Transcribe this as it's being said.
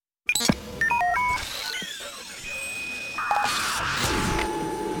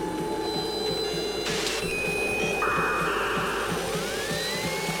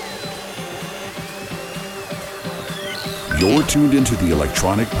You're tuned into the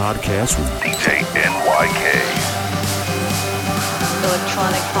Electronyk Podcast with DJ NYK.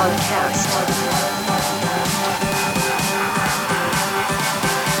 Electronyk Podcast.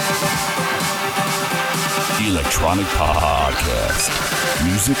 Electronyk Podcast.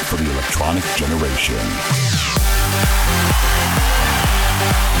 Music for the electronic generation.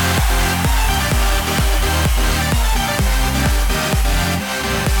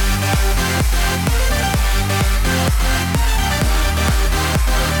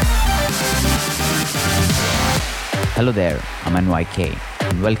 Hello there, I'm NYK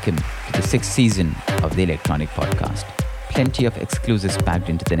and welcome to the 6th season of the Electronyk Podcast. Plenty of exclusives packed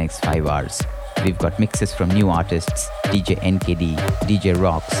into the next 5 hours. We've got mixes from new artists, DJ NKD, DJ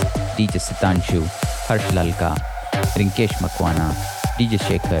Rocks, DJ Sitanshu, Harsh Lalka, Rinkesh Makwana, DJ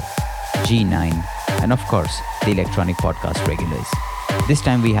Shekhar, G9, and of course, the Electronyk Podcast regulars. This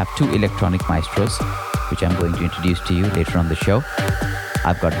time we have 2 electronic maestros, which I'm going to introduce to you later on the show.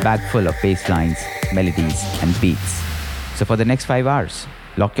 I've got a bag full of bass lines, melodies, and beats. So for the next 5 hours,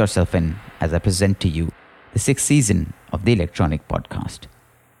 lock yourself in as I present to you the 6th season of the Electronyk Podcast.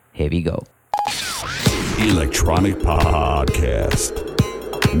 Here we go. Electronyk Podcast.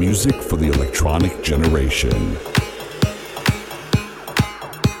 Music for the electronic generation.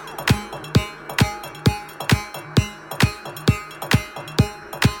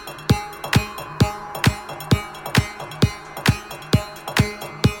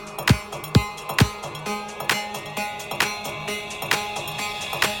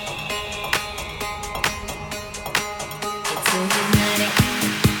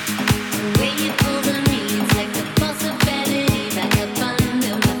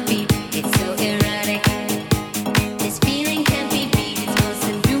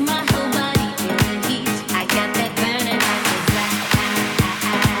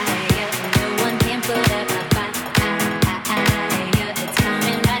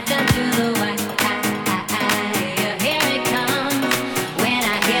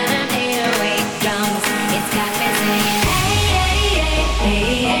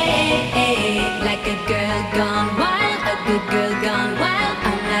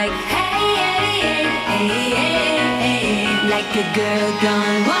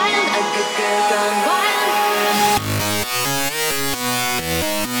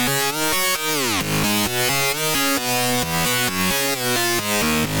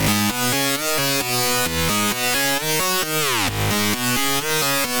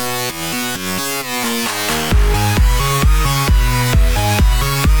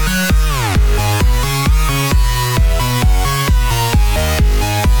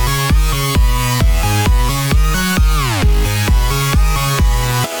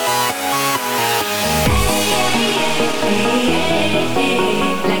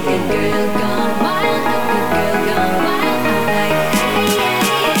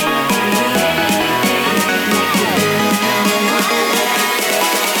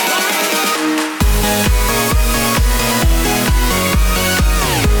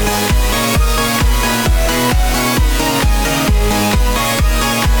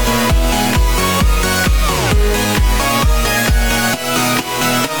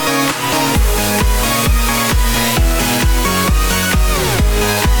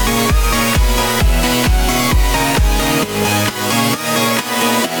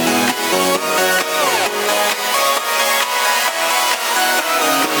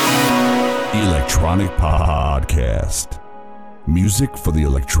 Electronyk Podcast. Music for the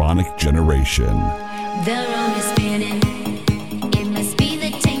electronic generation. The room is spinning. It must be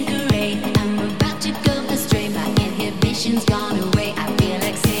the Tanqueray. I'm about to go astray. My inhibition's gone away. I feel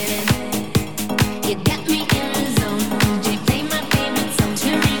like sitting. You got me in the zone. DJ play my favorite song.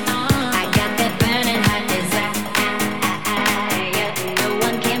 Turn me on. I got that burning hot desire. No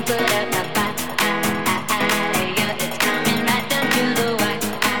one can put up my fight. It's coming right down to the wire.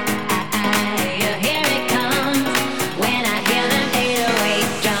 Here it comes. When I hear them 808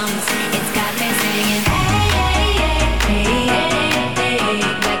 drums, it's got me singing. Hey, hey, hey.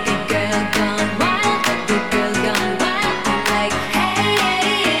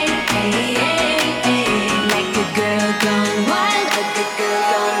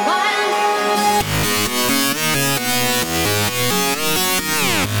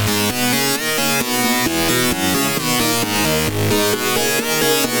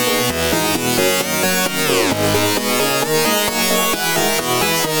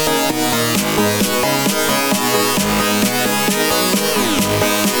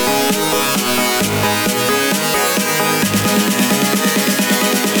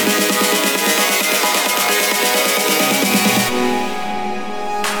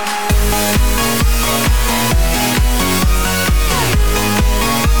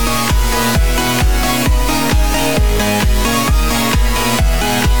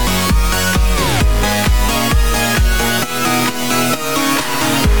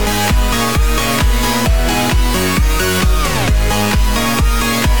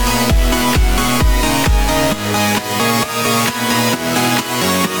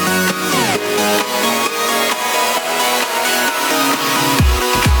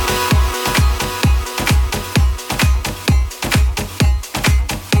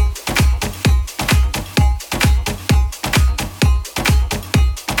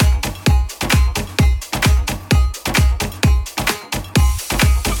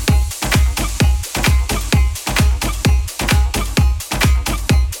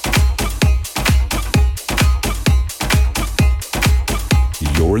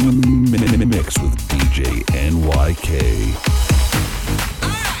 You're in the mix with DJ NYK.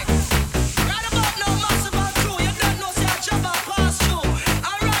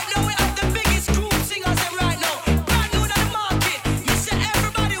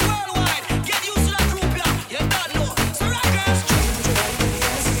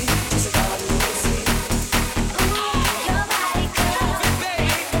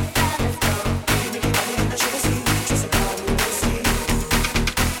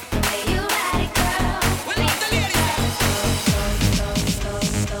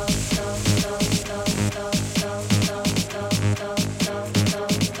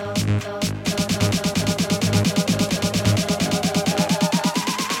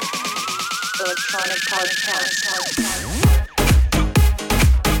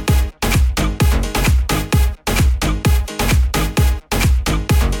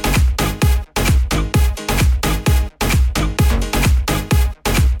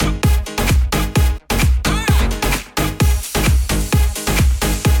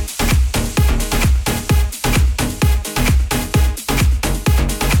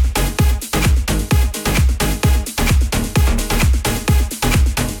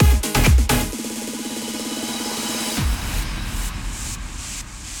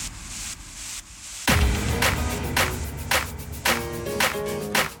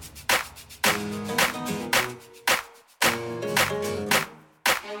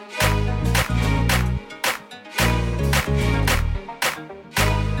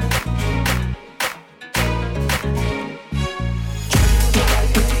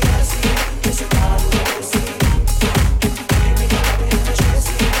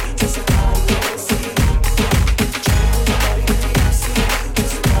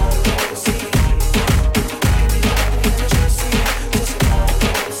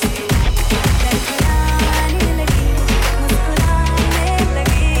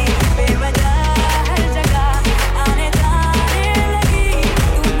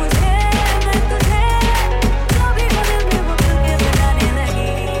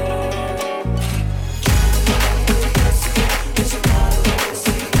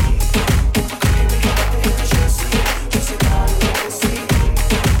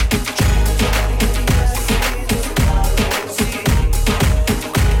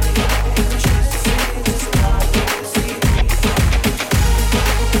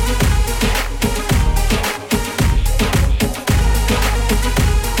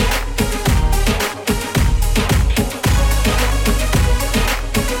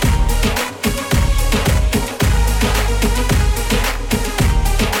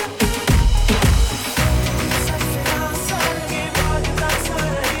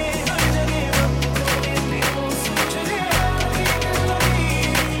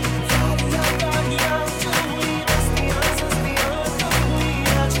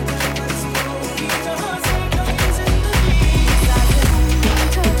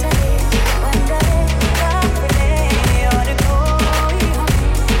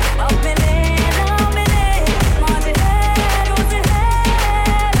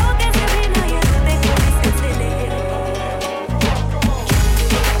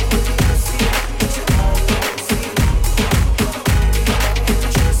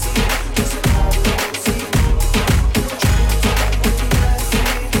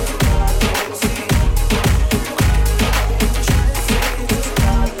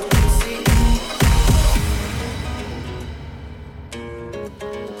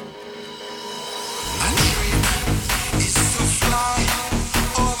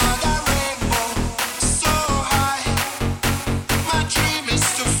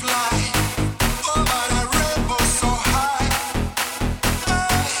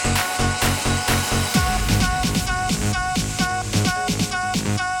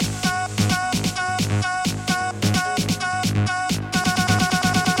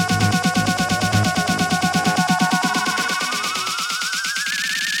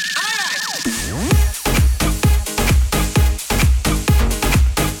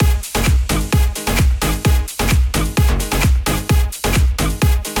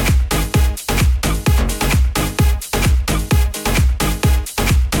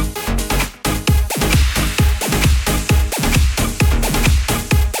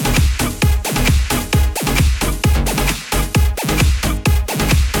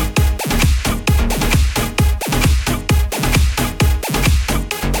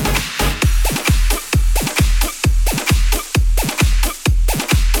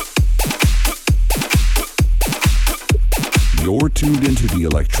 You're tuned into the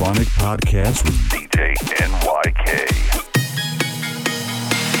Electronyk Podcast with DJ NYK.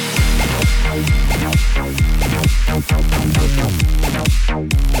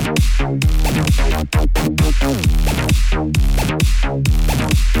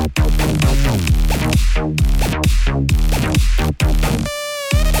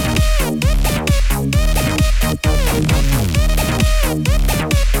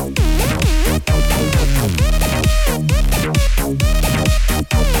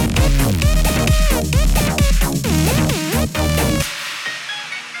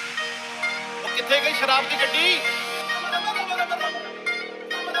 ਕਿੱਥੇ ਗਈ ਸ਼ਰਾਬ ਦੀ ਗੱਡੀ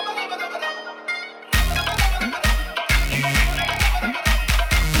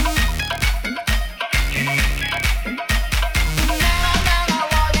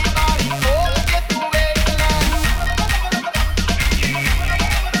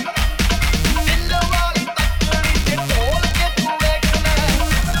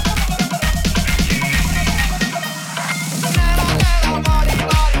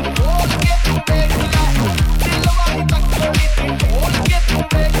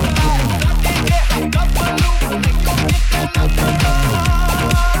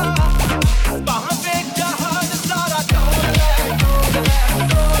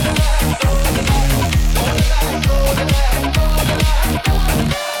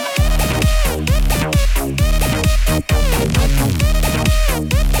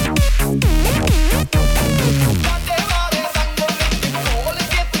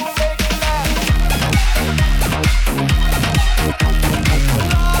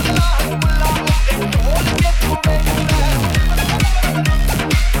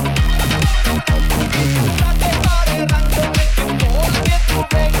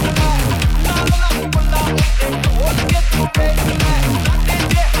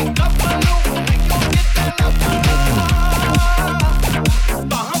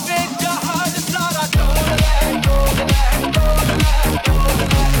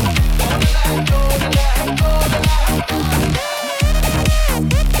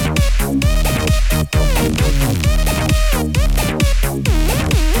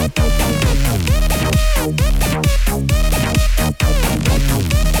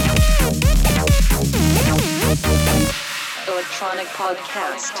Electronic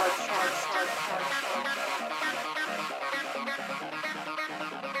Podcast.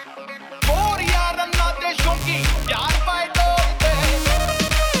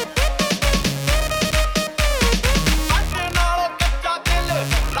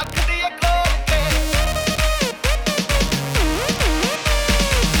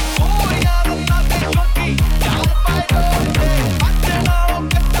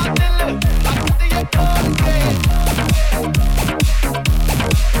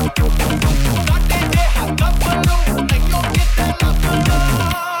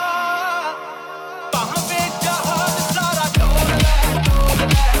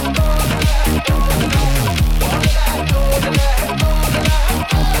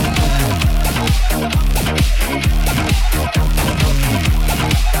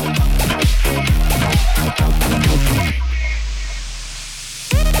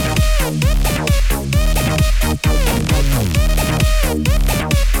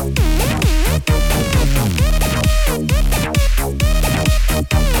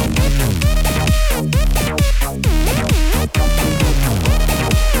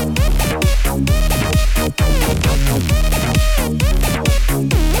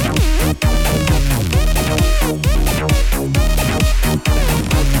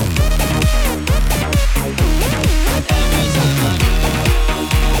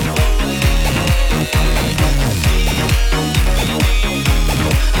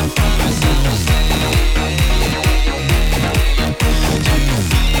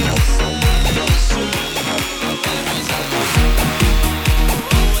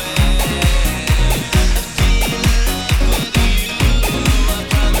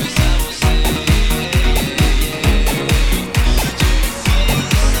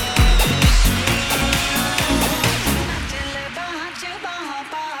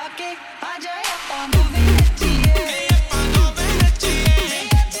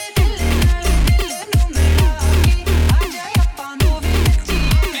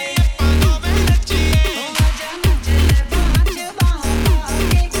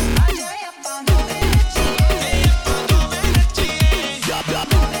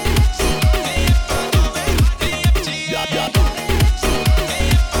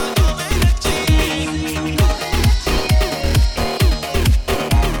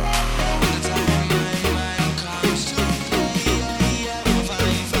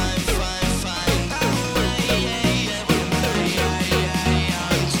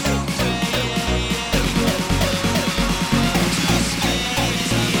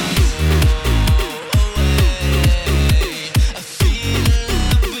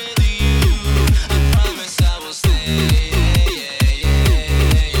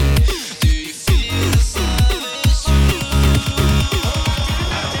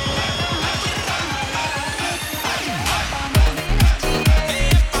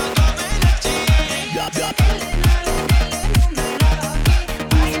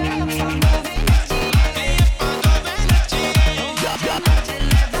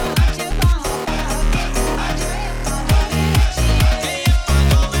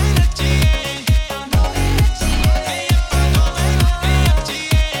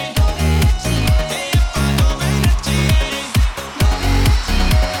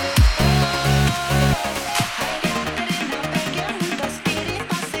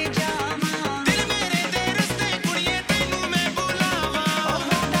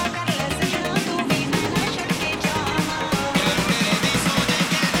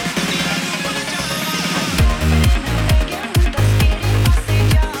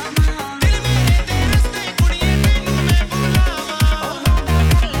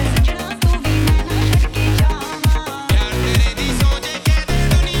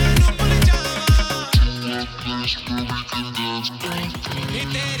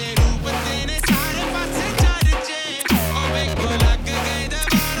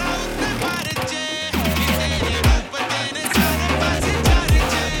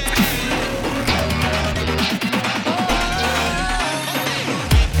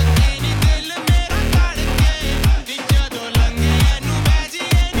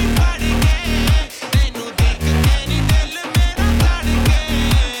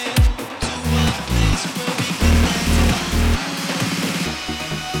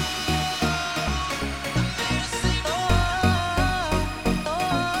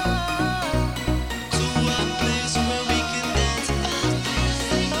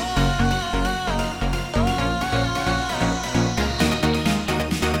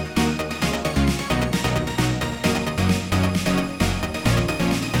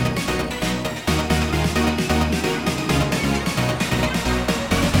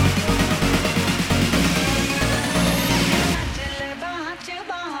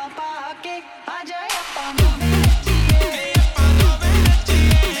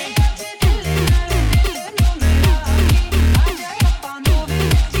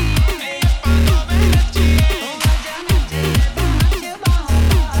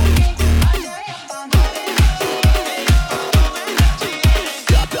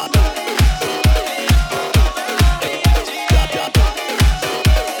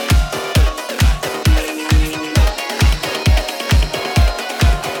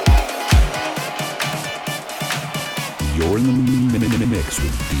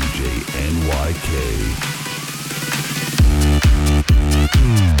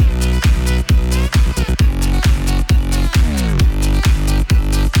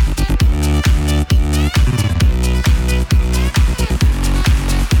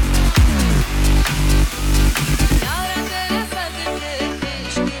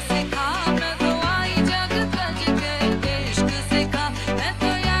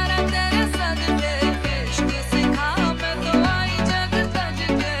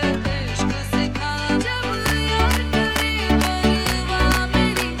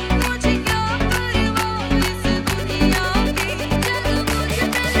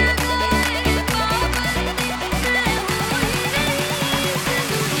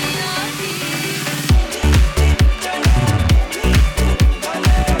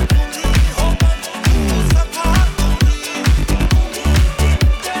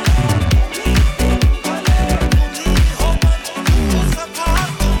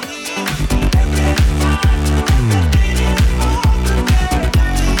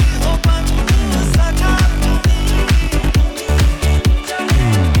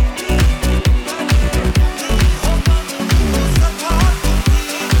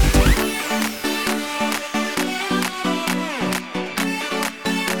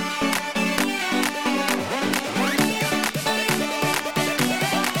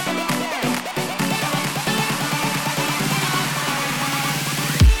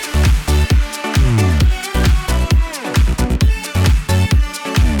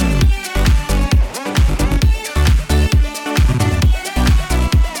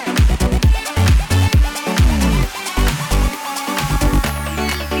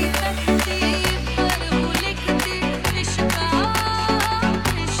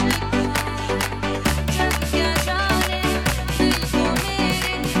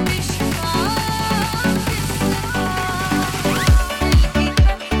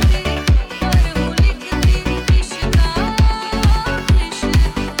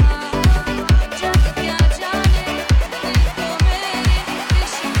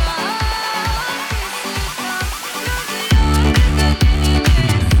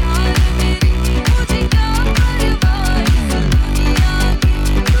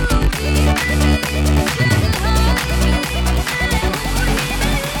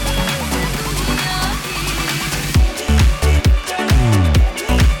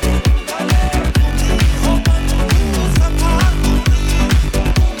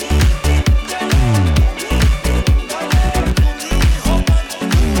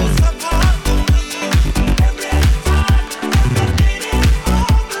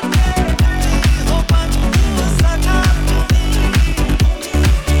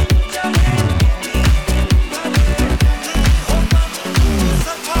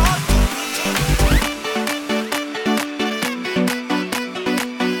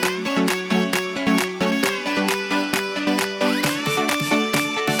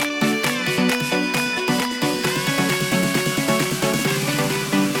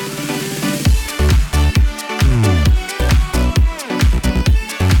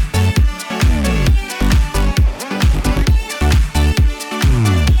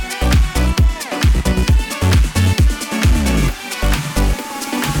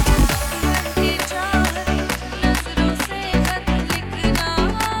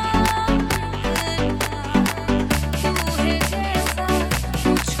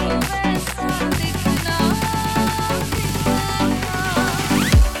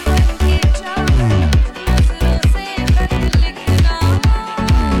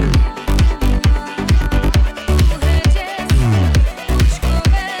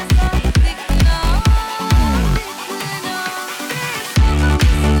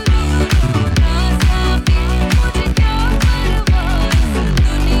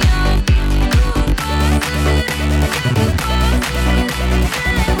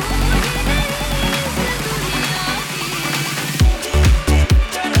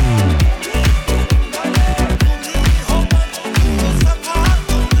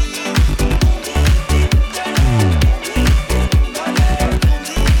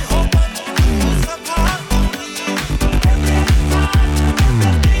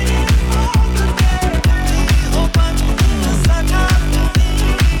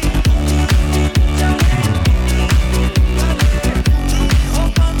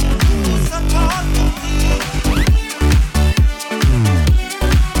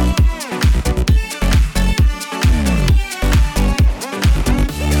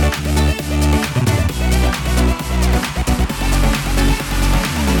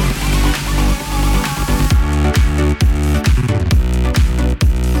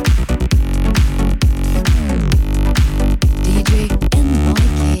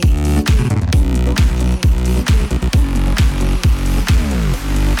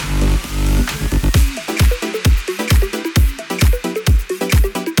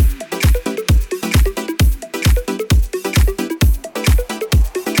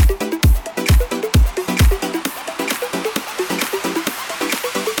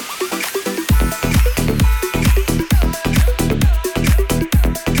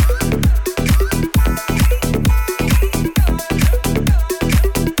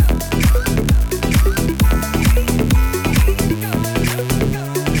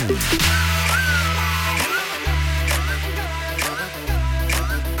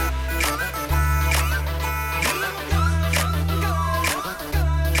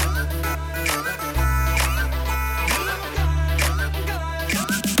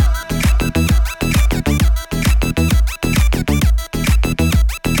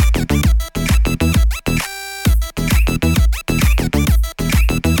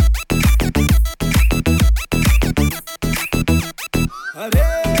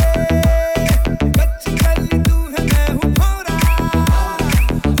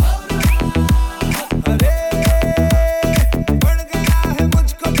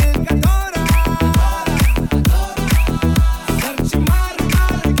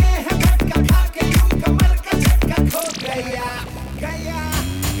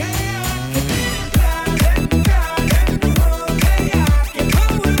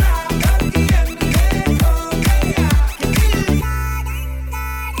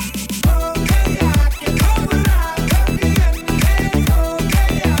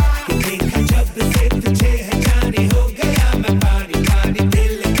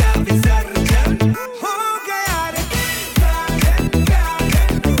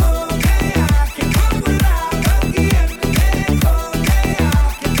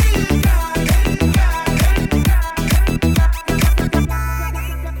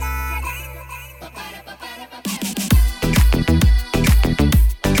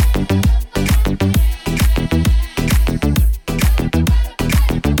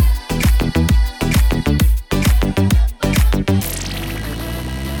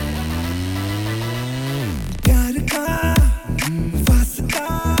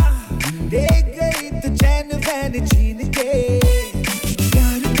 चैन छीन के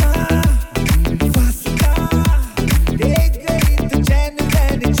प्यार का फासला ले गई तू चैन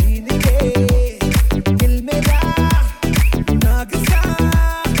चैन छीन के दिल मेरा नाग सा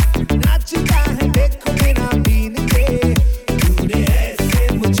नाचता है देखो बिना बीन के तूने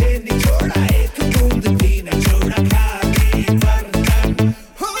ऐसे मुझे निचोड़ा एक बूंद भी न छोड़ा खाली बर्तन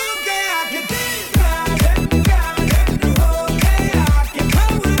हो गया कि दिल गार्डन गार्डन हो गया कि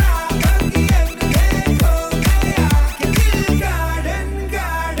भंवरा बगियन में खो गया कि दिल गार्डन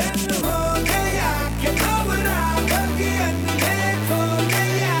गार्डन हो गया कि भंवरा बगियन में खो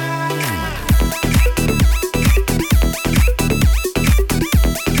गया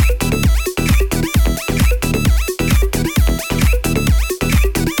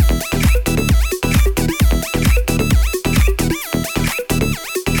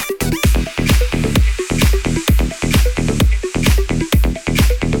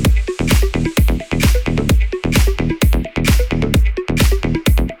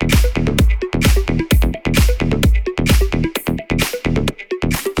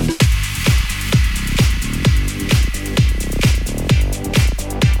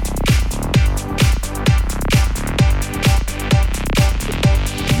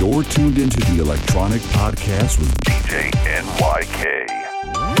You're tuned into the Electronic Podcast with DJ NYK.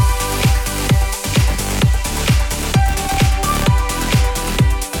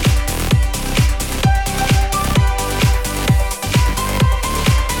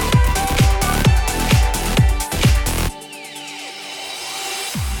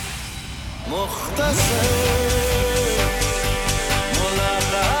 मुख्तसर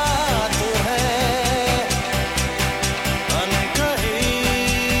मुलाकात है अनकही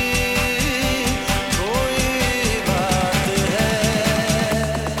कोई बात है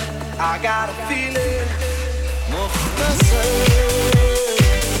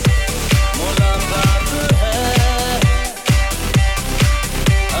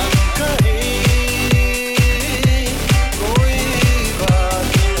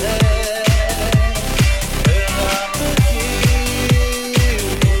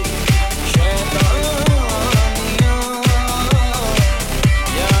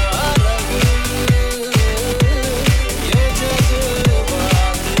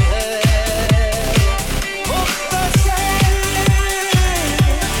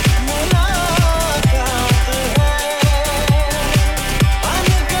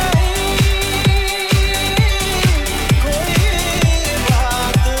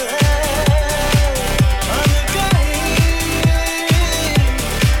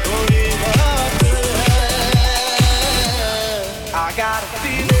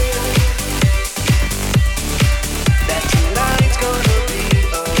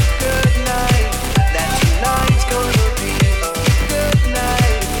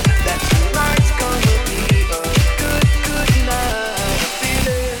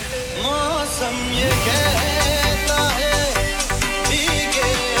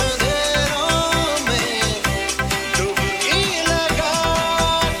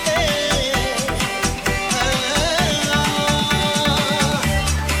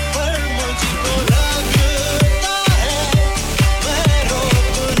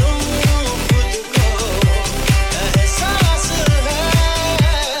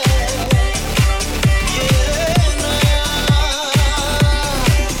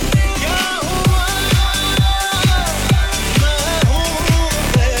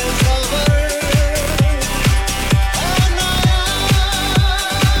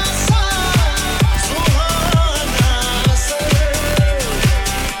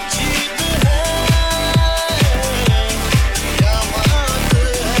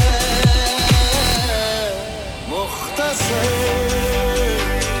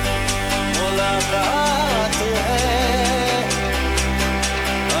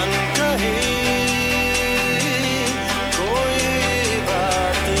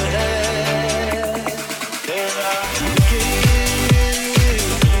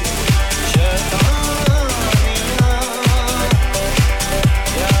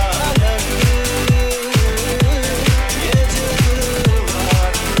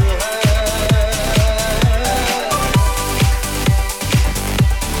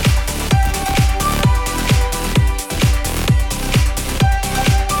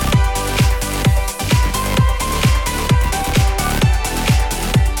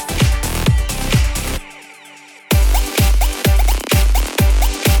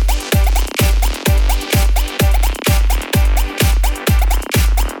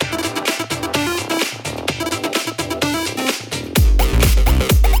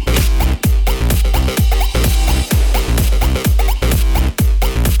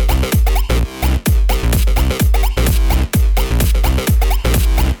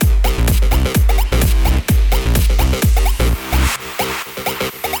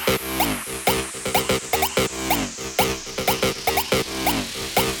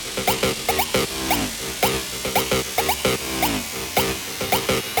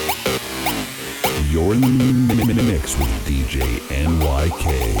You're in the mix with DJ NYK.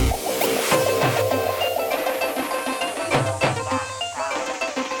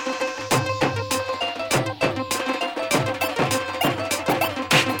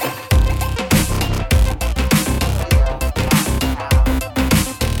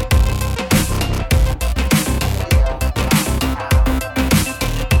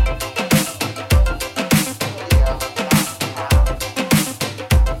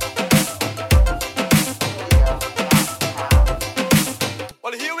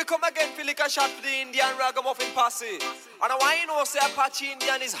 And why you know say Apache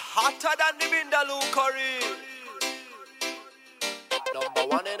Indian is hotter than the Vindaloo curry. Number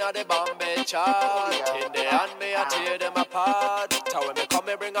one in the Bombay chart. In the hand me I tear them apart. Tell when me come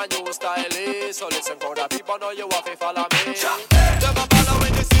me bring a new style. So listen crowd of people know you have to follow me. Them a follow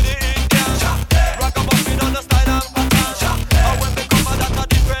when they see the Indian. Rock 'em up in on the style and pattern. And when me come that's a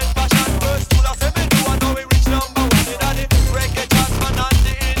different fashion. First school I say me do I know we reach number one in the reggae jazz man and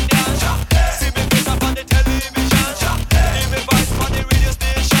the Indian. See me face up on the television. Give me vibes on the radio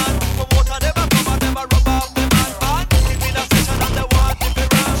station. Promoter never come and never rub off the man. Give me the session and the one if it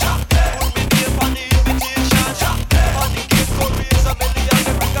run. Put me name on the invitation. On the gate for raise a million.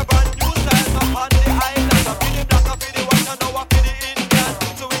 They bring a brand new style up on the island. I feel the black, I feel the white, and now I feel the Indian.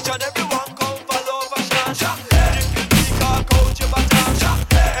 So each and everyone come follow fashion. If you think I coach your baton.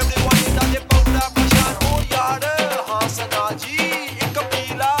 Everyone in the boat that fashion. Oh yeah, the Hasanaji,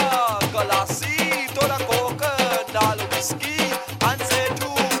 Ikapila, Galassi, Tora Coca, Dal whiskey, and say to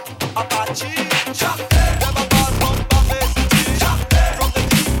Apache. Never pass from Bombay City. From the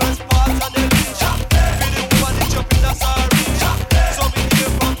deepest parts of Delhi. Feeling woman in your in a sari. So me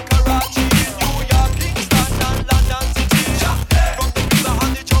here from Karachi, New York, Kingston, and London City. From the river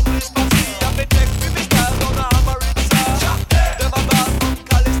and the jungle is passy. I may take me style down the Amaritza. Never pass from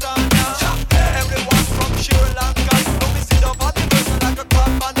California. Everyone from Sri Lanka. No me sit up on the verse like a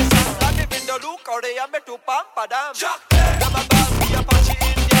crab on the sun. Like the Vindaloo curry, I me to Pampadam. Never pass me Apache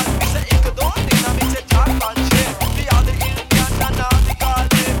Indian. Me say Ikadon, me say Tarpanche. Me are the Indian and all the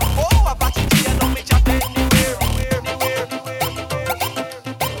Kali. Oh, Apache G, know me chat anywhere.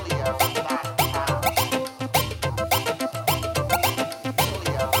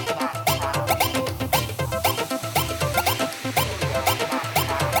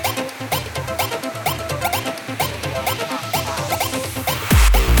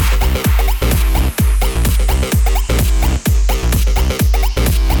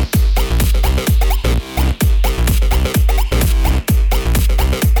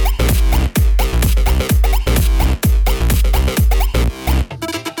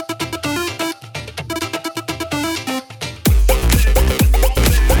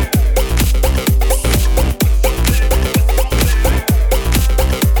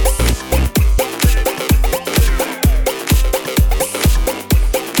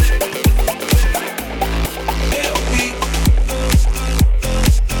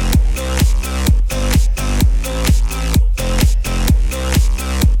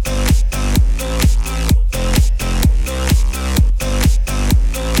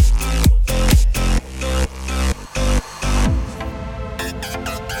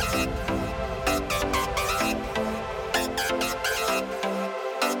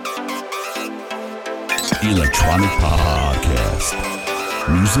 Electronic Podcast.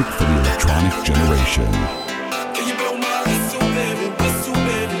 Music for the electronic generation. Can you blow my whistle, baby? Whistle,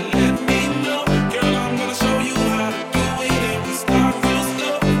 baby, let me know. Girl, I'm gonna show you how to do it. And we start real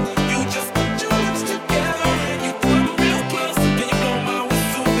slow. You just put your lips together and you come real close. Can you blow my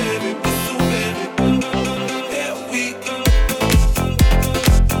whistle, baby? Whistle, baby. There we go.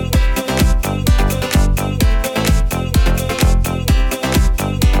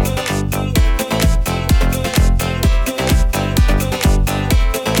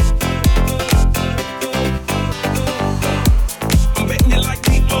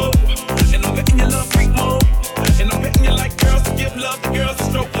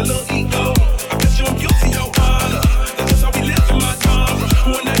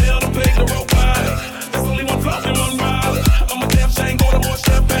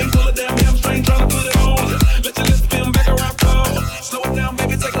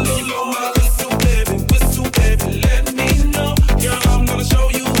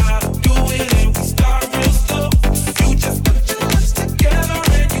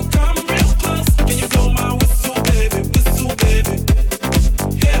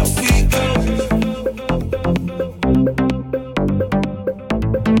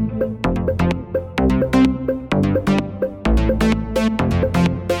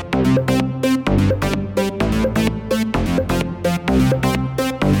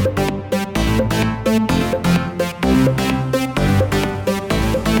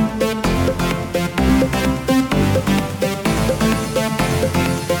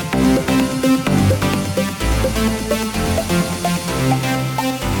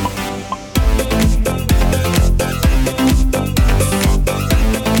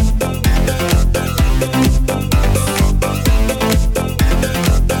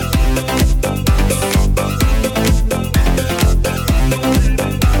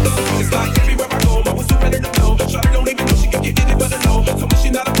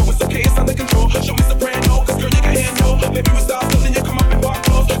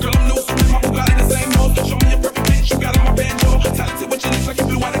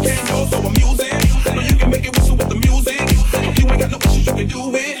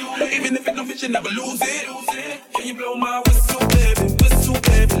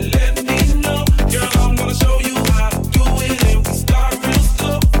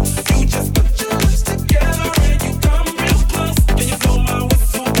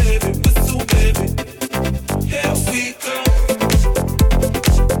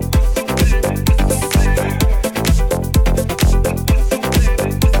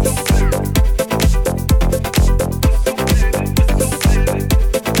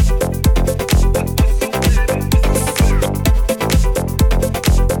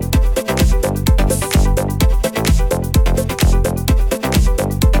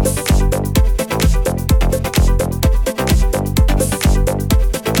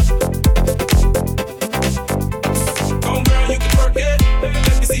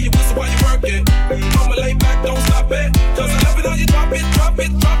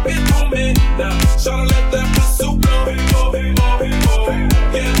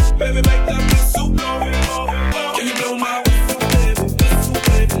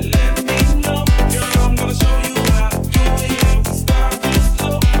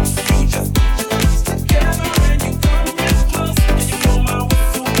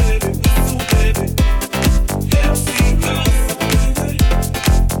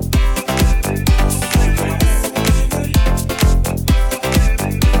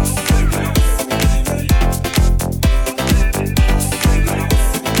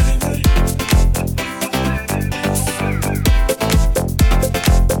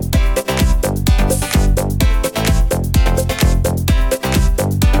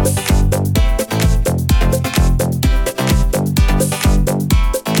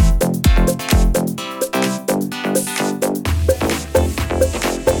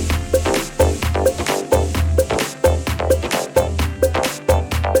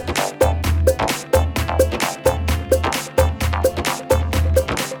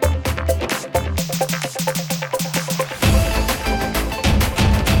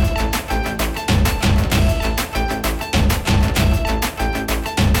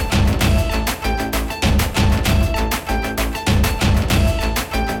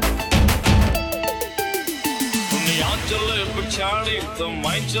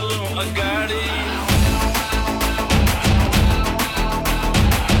 चलूं अगाड़ी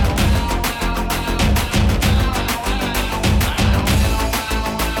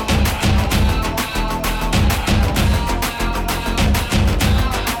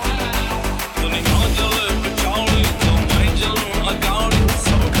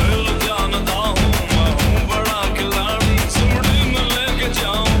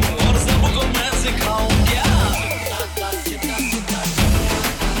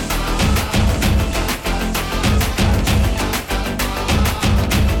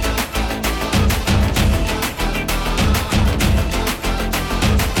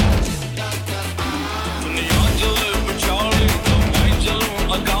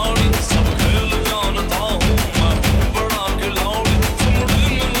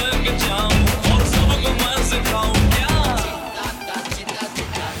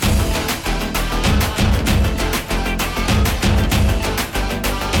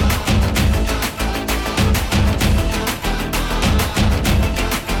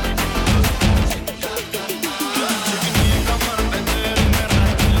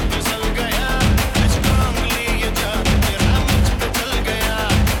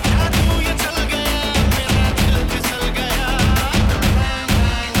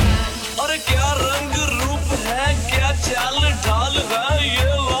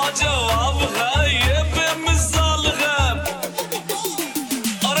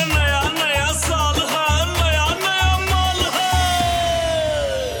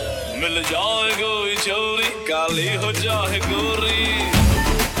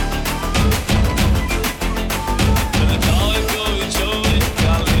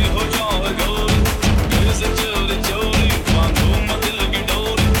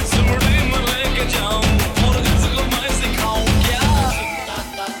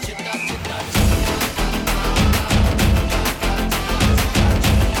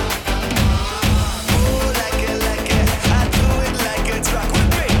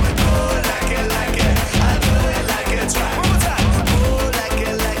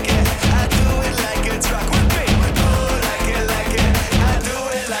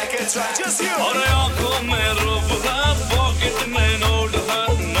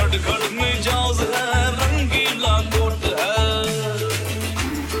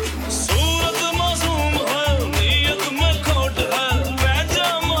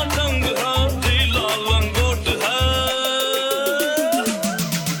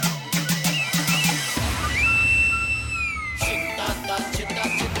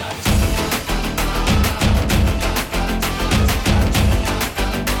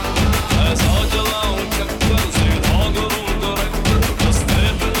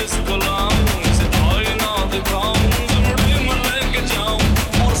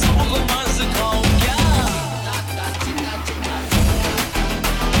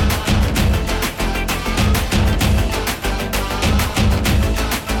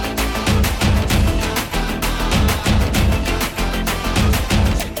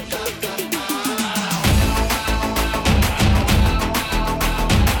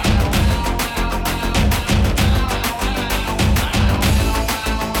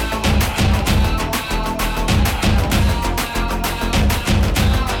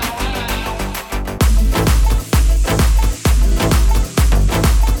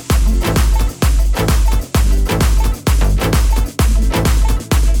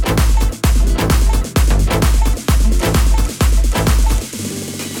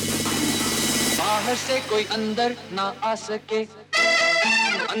अंदर ना आ सके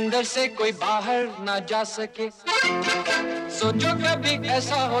अंदर से कोई बाहर ना जा सके सोचो कभी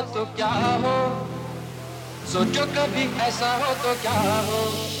ऐसा हो तो क्या हो सोचो कभी ऐसा हो तो क्या हो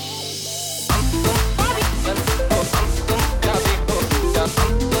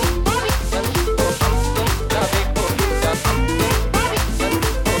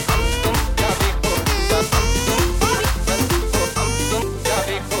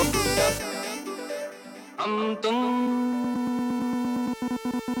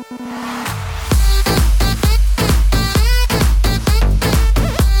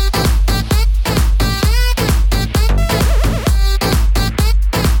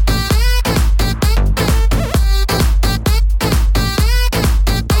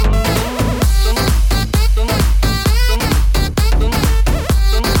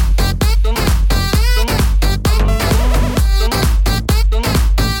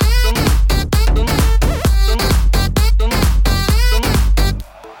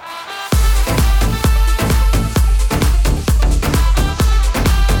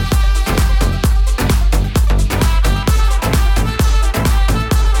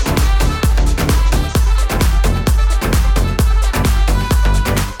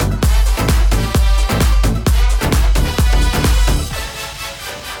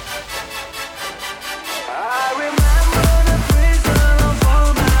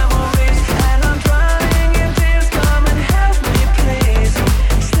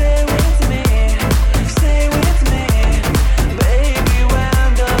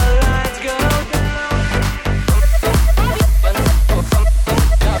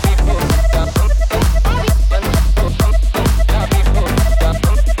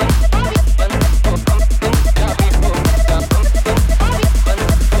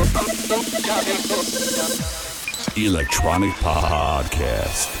Electronic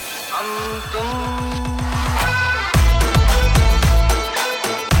Podcast.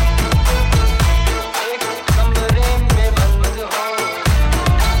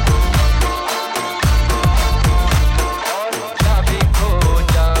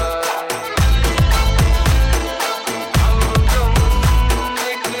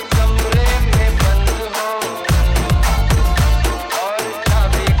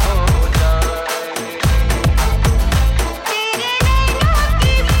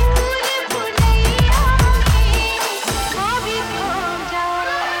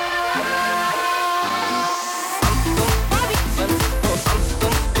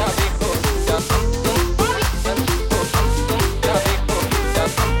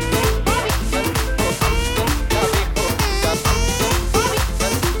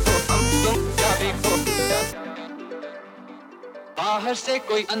 बाहर से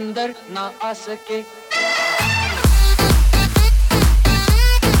कोई अंदर ना आ सके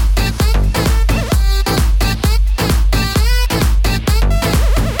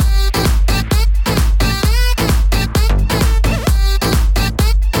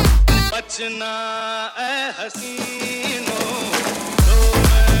बचना ऐ हसीनो तो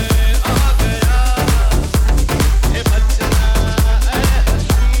मैं आ गया ये बचना ऐ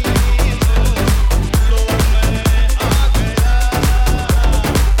हसीनो तो मैं आ गया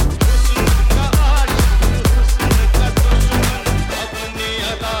हुस्न का आशिक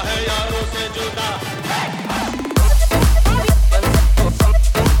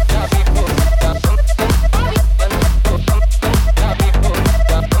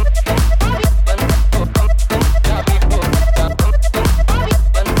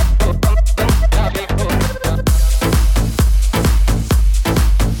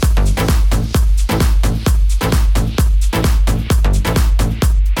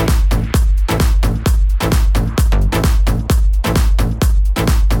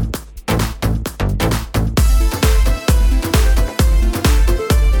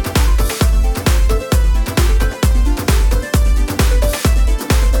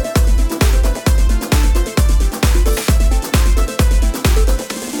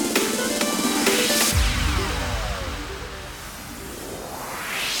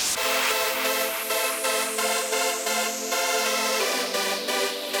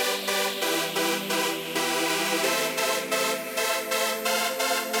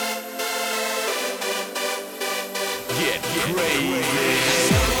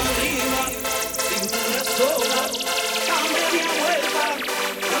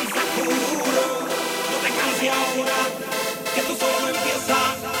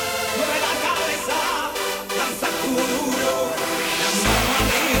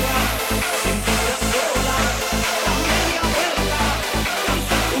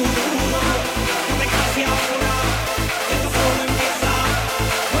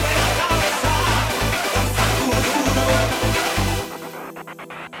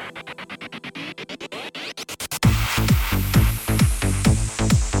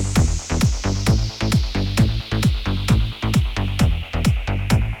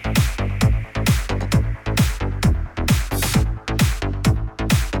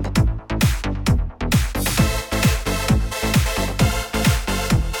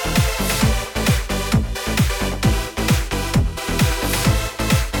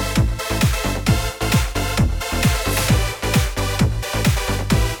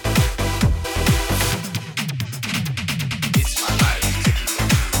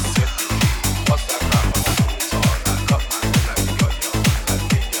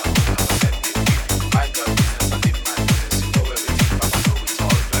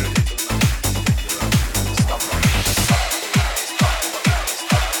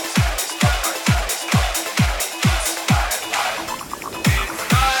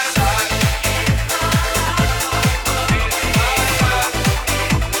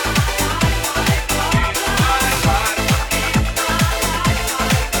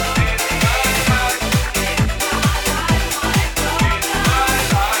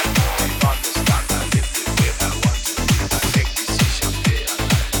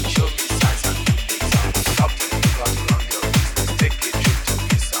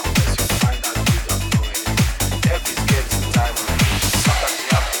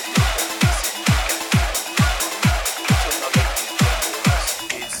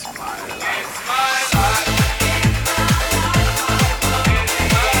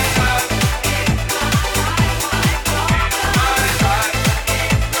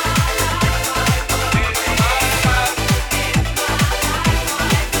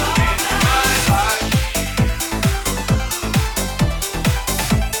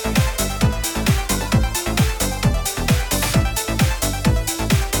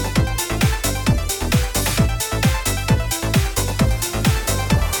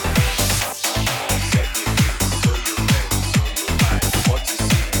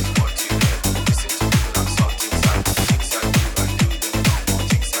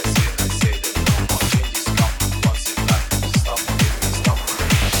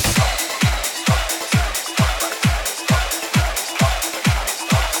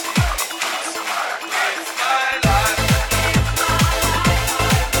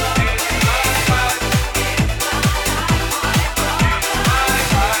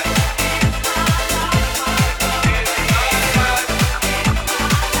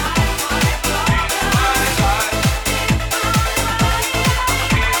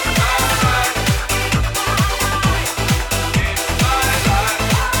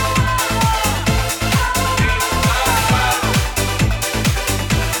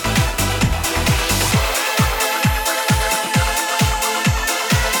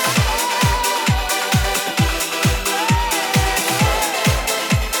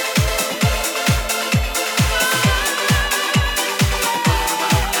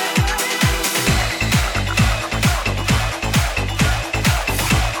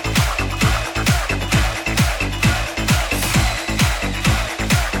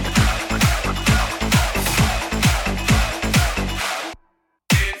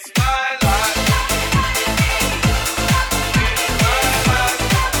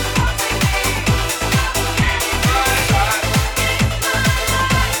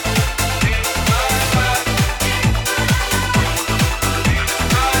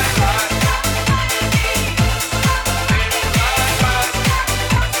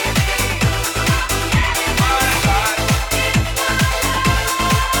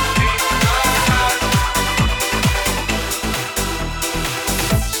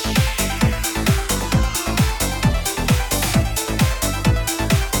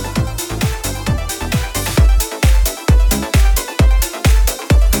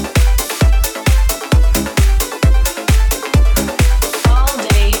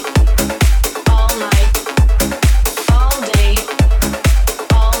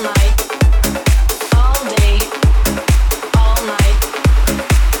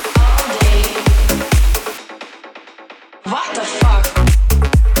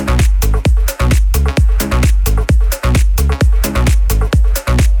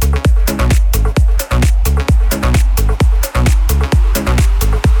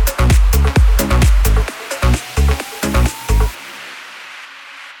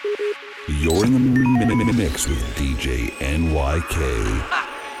mix with DJ NYK.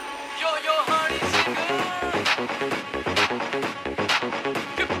 Yo, honey,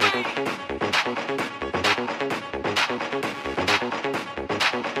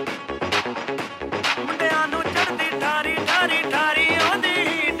 ਮੁੰਡਿਆਂ ਨੂੰ ਚੜਦੀ ਠਾਰੀ ਠਾਰੀ ਠਾਰੀ ਆਉਂਦੀ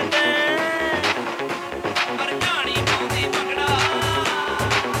ਹੀਟ ਤੇ ਪਰ ਜਾਣੀ ਪਾਉਂਦੀ ਮੰਗੜਾ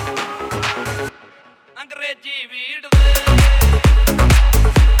ਅੰਗਰੇਜ਼ੀ ਵੀੜ ਦੇ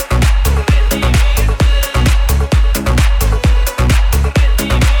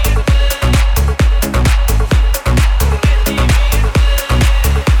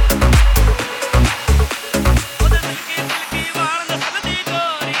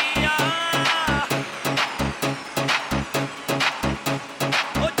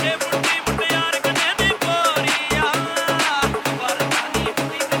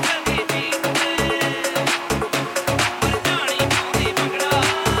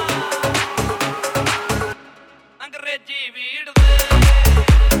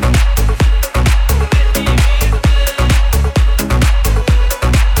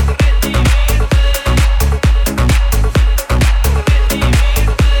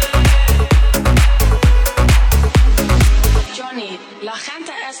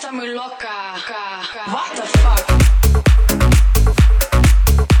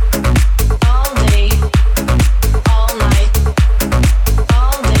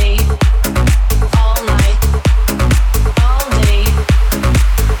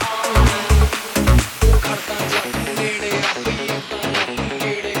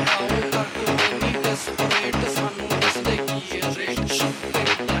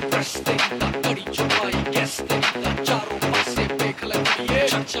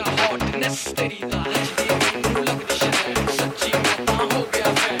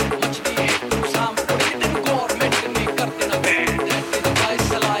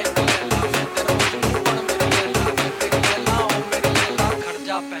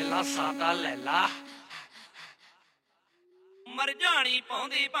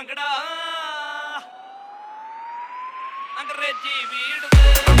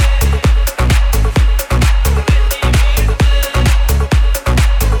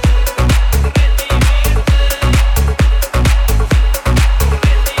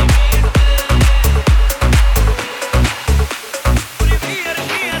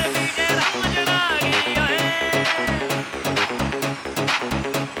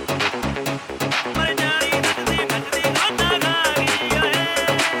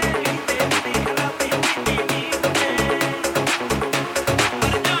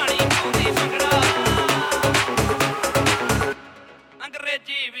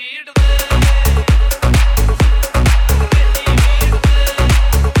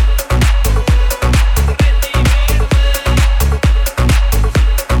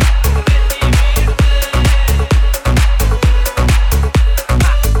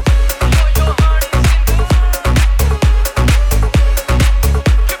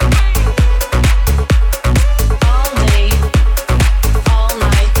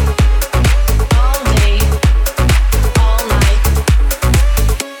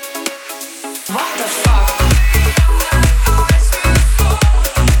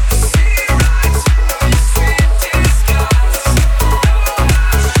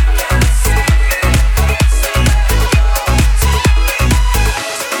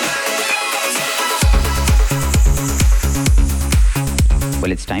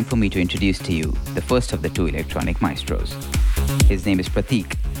For me to introduce to you the first of the two electronic maestros. His name is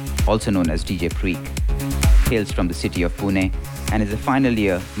Pratik, also known as DJ Preek, hails from the city of Pune and is a final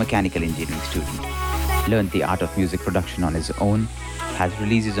year mechanical engineering student. Learned the art of music production on his own, has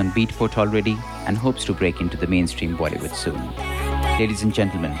releases on Beatport already and hopes to break into the mainstream Bollywood soon. Ladies and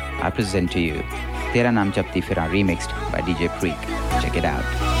gentlemen, I present to you Tera Naam Japti Fira remixed by DJ Preek. Check it out.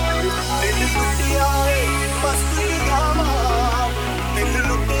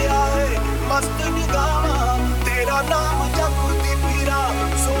 ਮਸਤ ਨਿਗਾਹਾਂ ਤੇਰਾ ਨਾਮ ਜਪਦੀ ਫਿਰਾਂ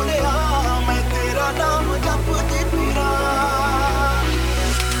ਸੋਹਣਿਆ ਮੈਂ ਤੇਰਾ ਨਾਮ ਜਪਦੀ ਫਿਰਾਂ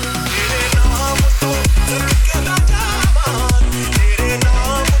ਤੇਰੇ ਨਾਮ ਤੋਂ ਸਦਕੇ ਮੈਂ ਜਾਵਾਂ ਤੇਰੇ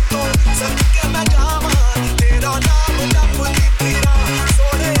ਨਾਮ ਤੋਂ ਸਦਕੇ ਮੈਂ ਜਾਵਾਂ ਤੇਰਾ ਨਾਮ ਜਪਦੀ ਫਿਰਾਂ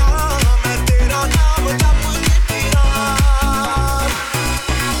ਸੋਹਣਿਆ ਮੈਂ ਤੇਰਾ ਨਾਮ ਜਪਦੀ ਫਿਰਾਂ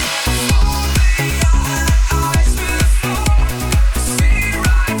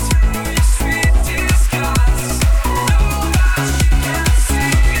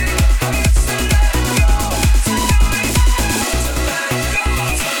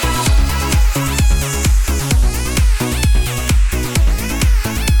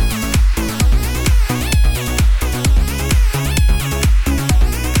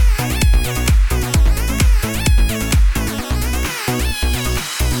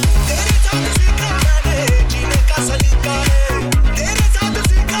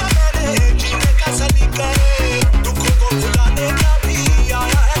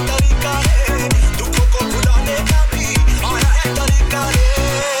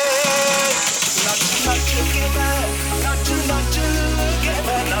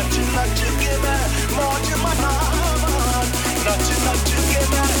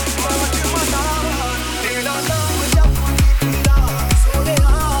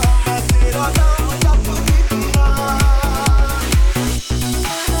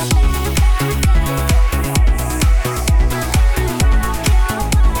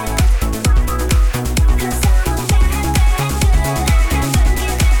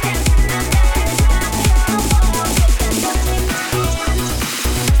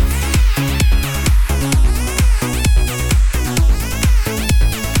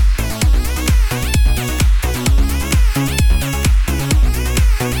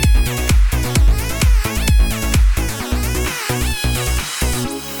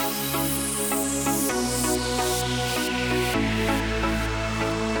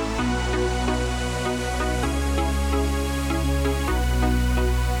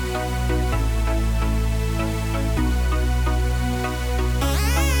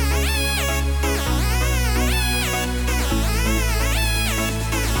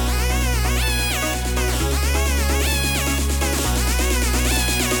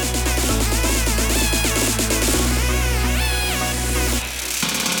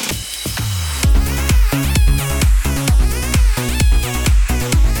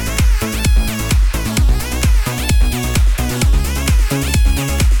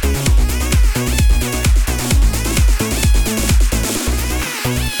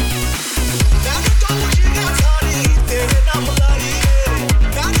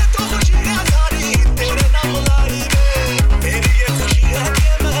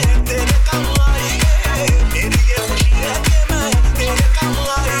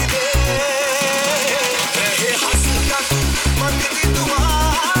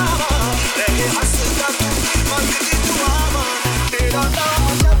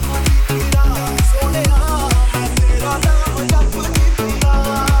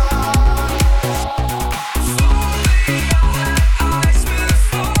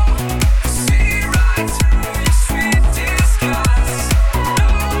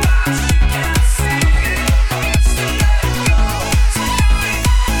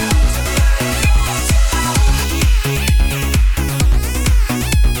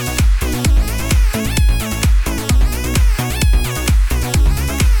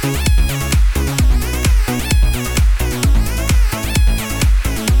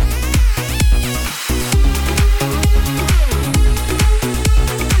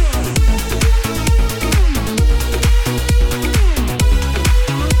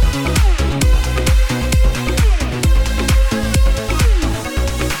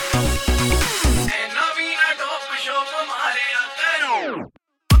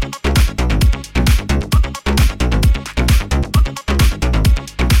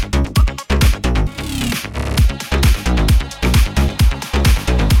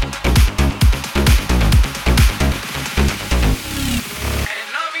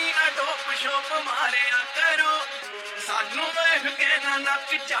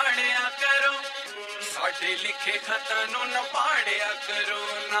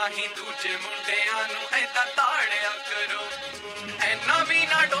ਨਾ ਹੀ ਦੂਜੇ ਮੁੰਡਿਆਂ ਨੂੰ ਐਦਾਂ ਤਾੜਿਆ ਕਰੋ ਐਨਾ ਵੀ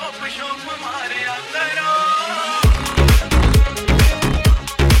ਨਾ ਡੋਪ ਸ਼ੋਪ ਮਾਰਿਆ ਕਰੋ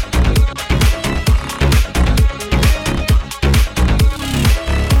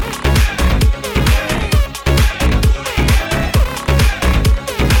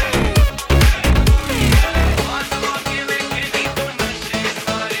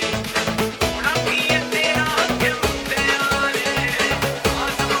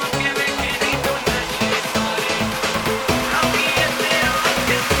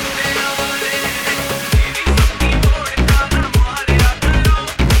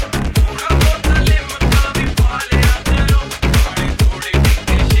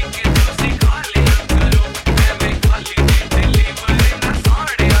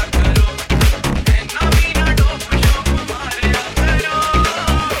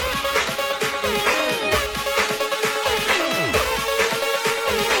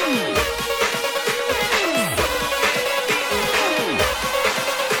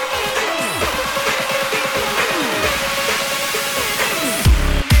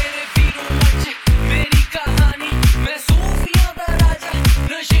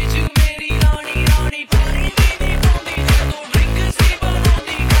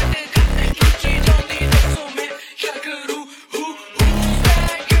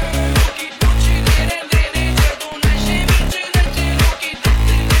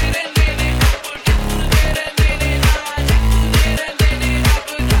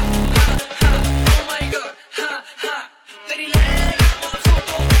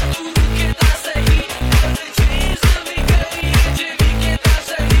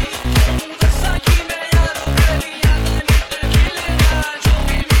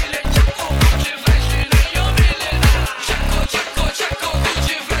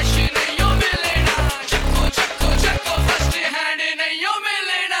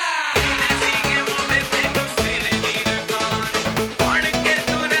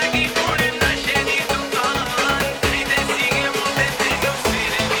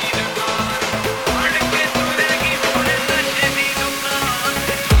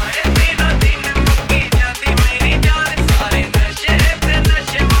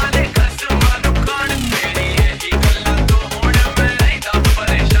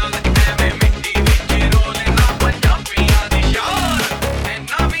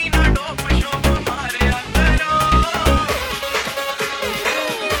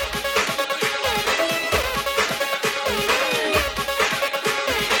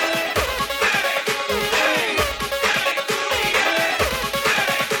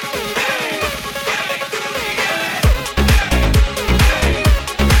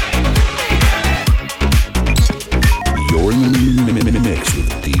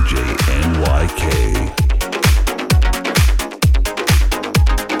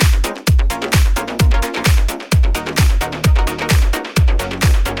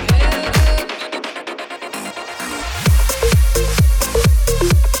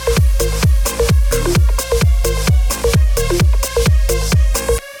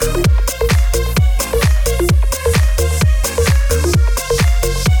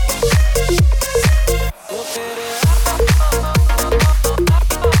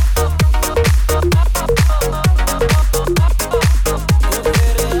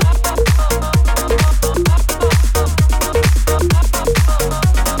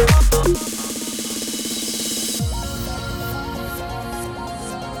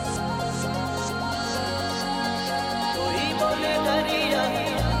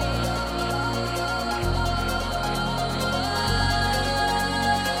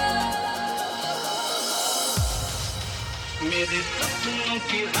मेरे सपनों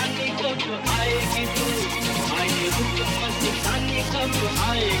की रानी कब आएगी तू, आए रुक मस्तानी कब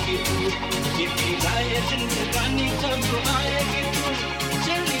आएगी तू, कितनी गाए जिंदगानी कब आएगी तू,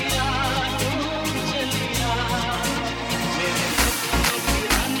 चलिया तू चलिया। मेरे सपनों की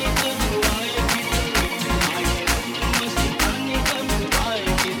रानी कब आएगी तू, आए रुक मस्तानी कब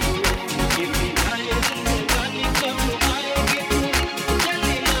आएगी तू, कितनी गाए जिंदगानी कब आएगी तू,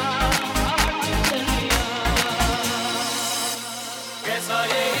 चलिया चलिया। कैसा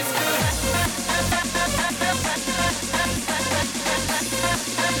ये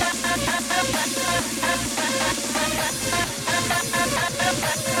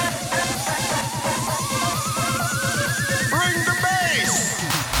Bring the bass.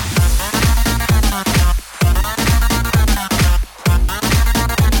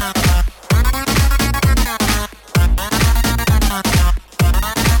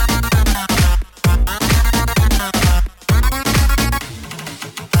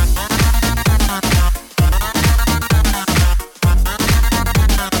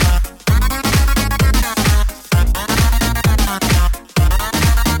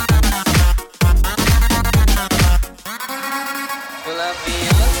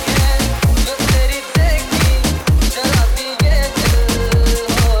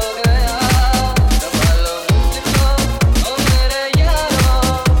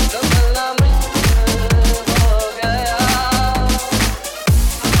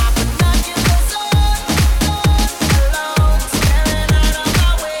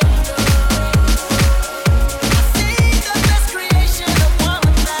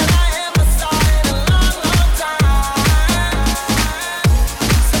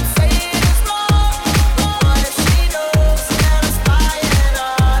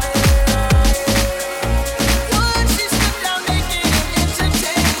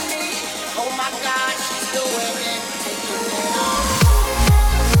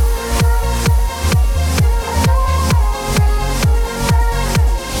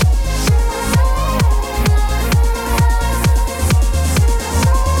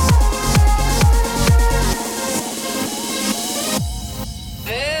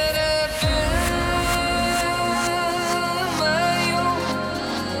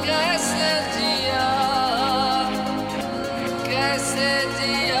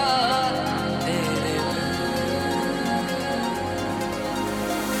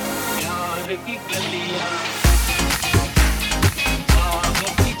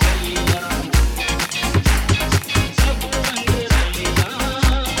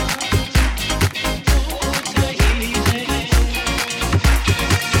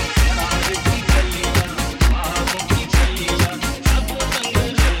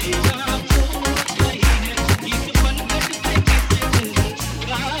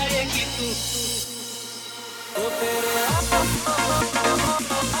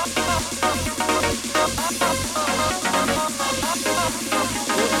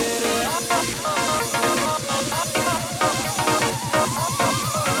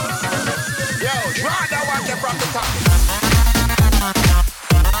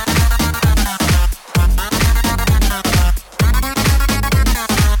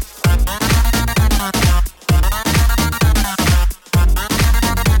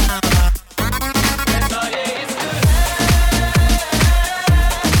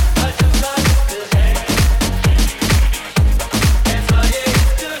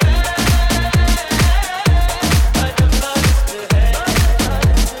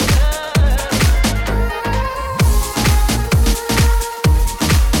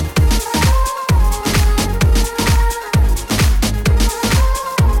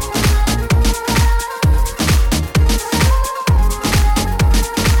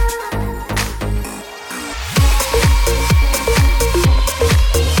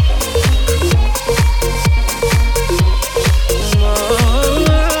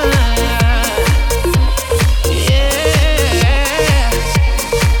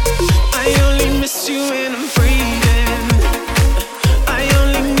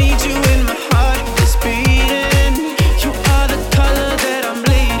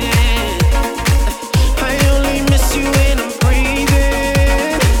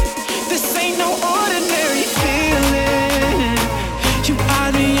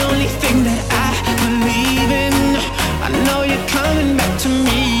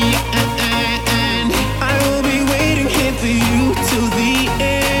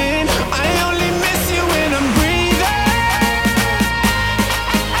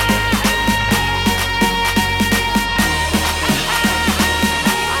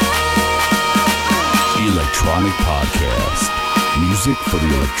 Electronic Podcast. Music for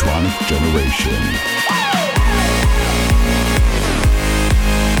the electronic generation.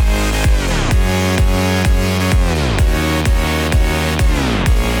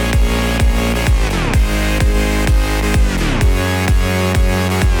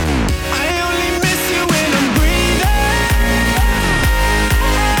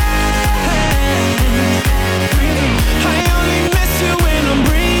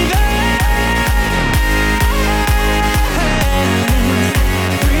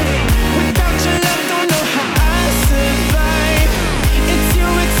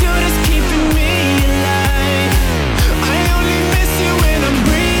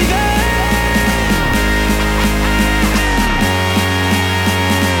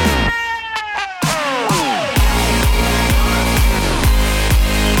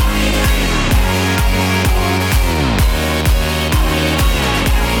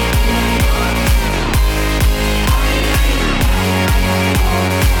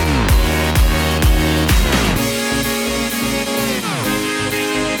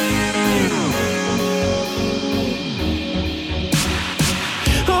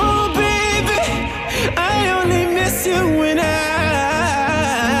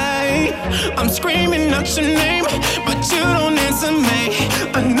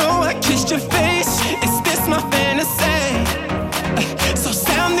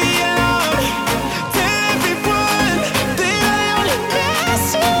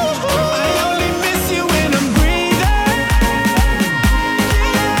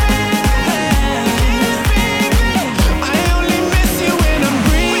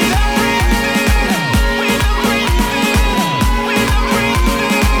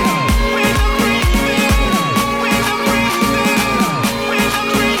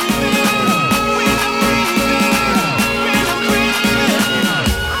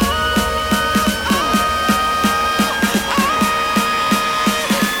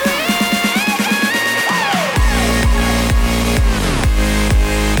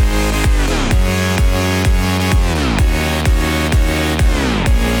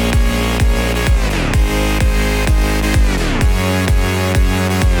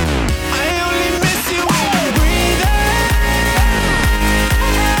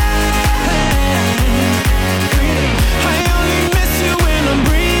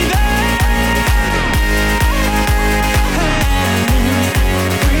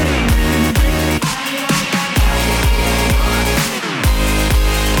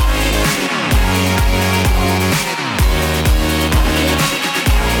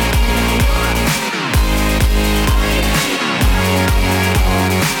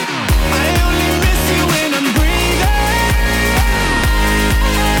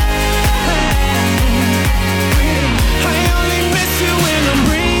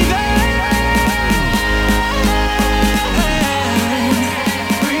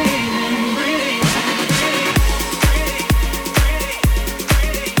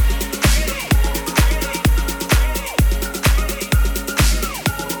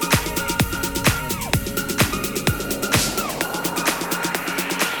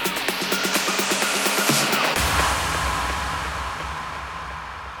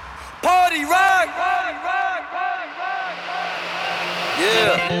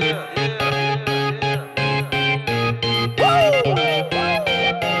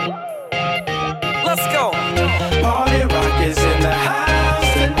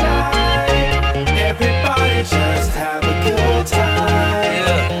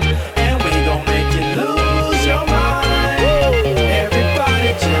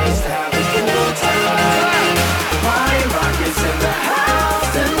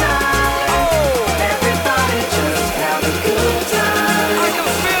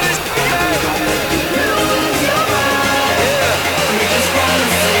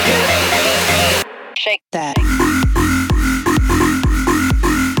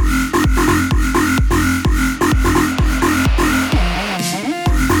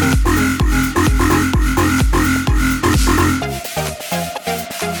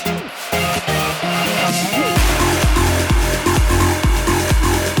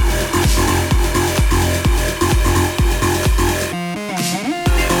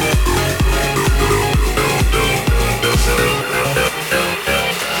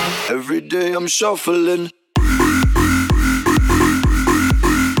 I'm shuffling.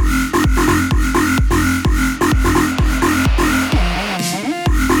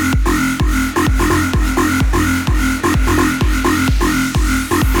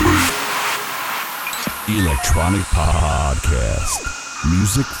 Electronic Podcast.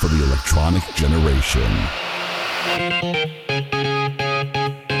 Music for the electronic generation.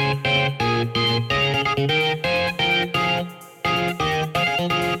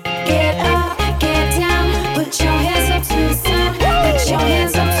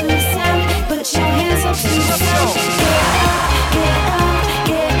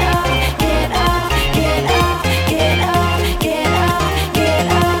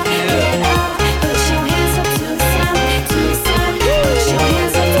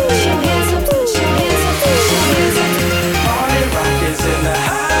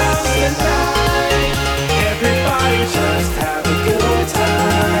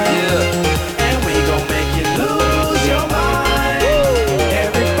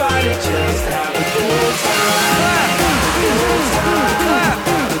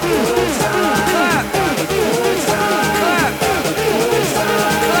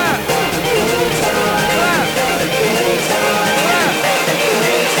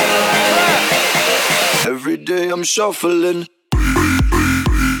 shuffling.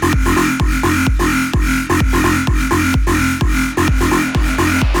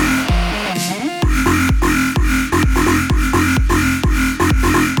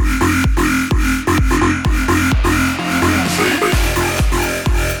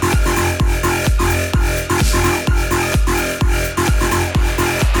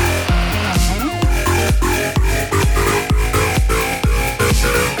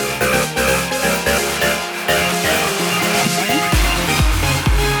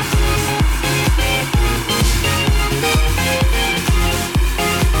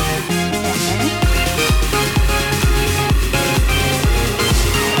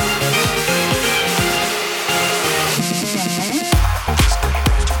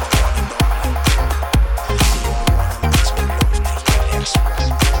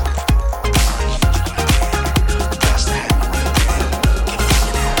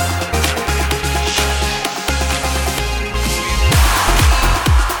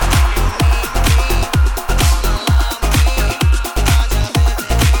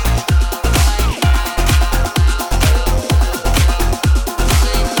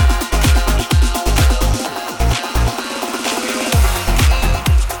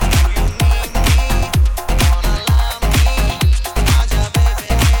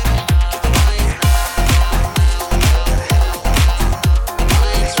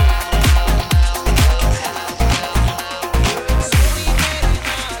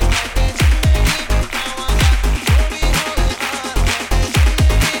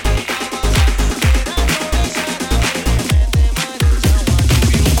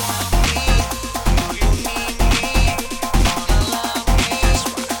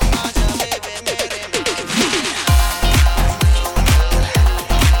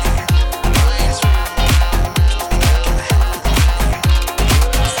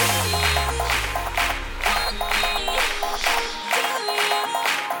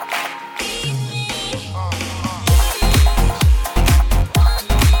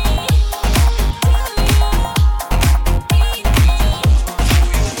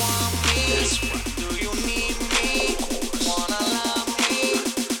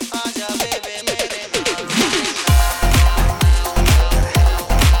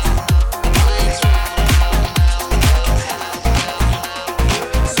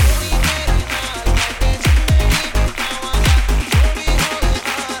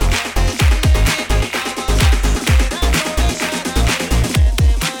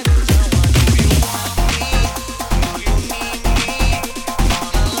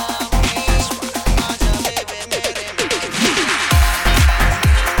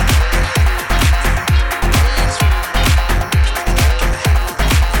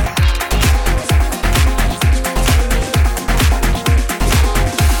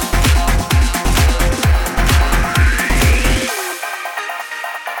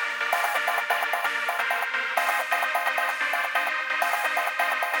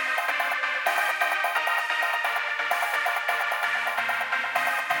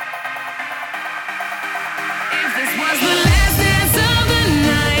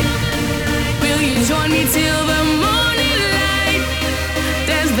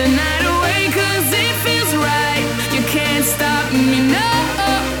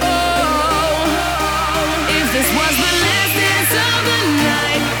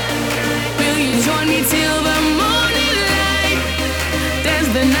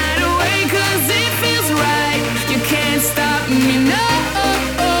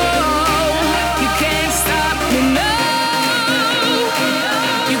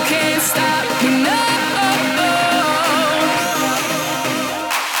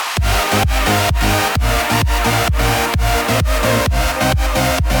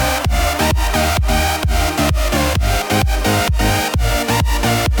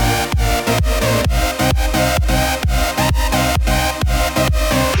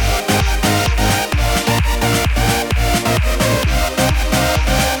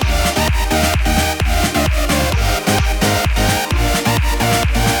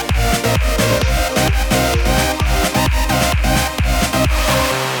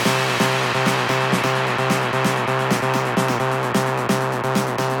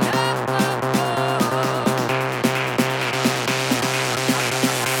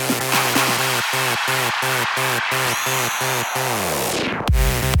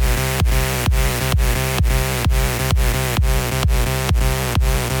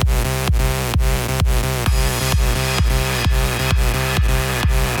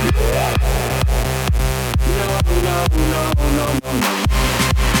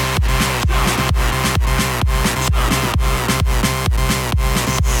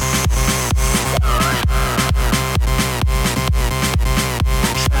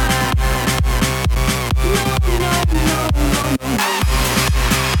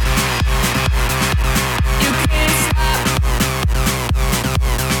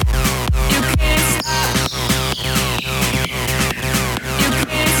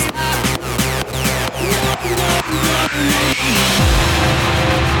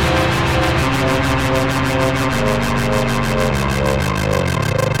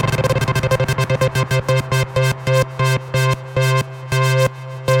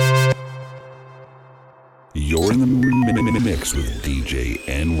 You're in the mix with DJ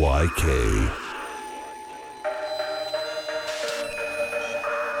NYK.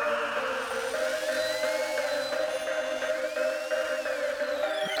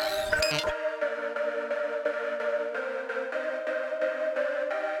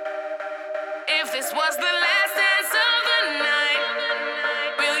 If this was the last dance of the night,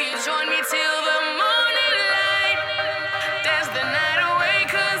 will you join me till the morning light? Dance the night away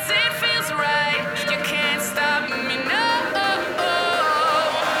 'cause it feels right. You can't stop me, no.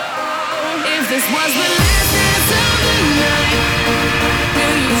 If this was the last dance of the night,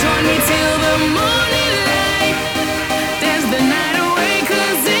 will you join me till the morning light? Dance the night away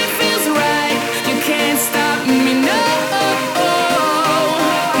 'cause it feels right. You can't stop me, no.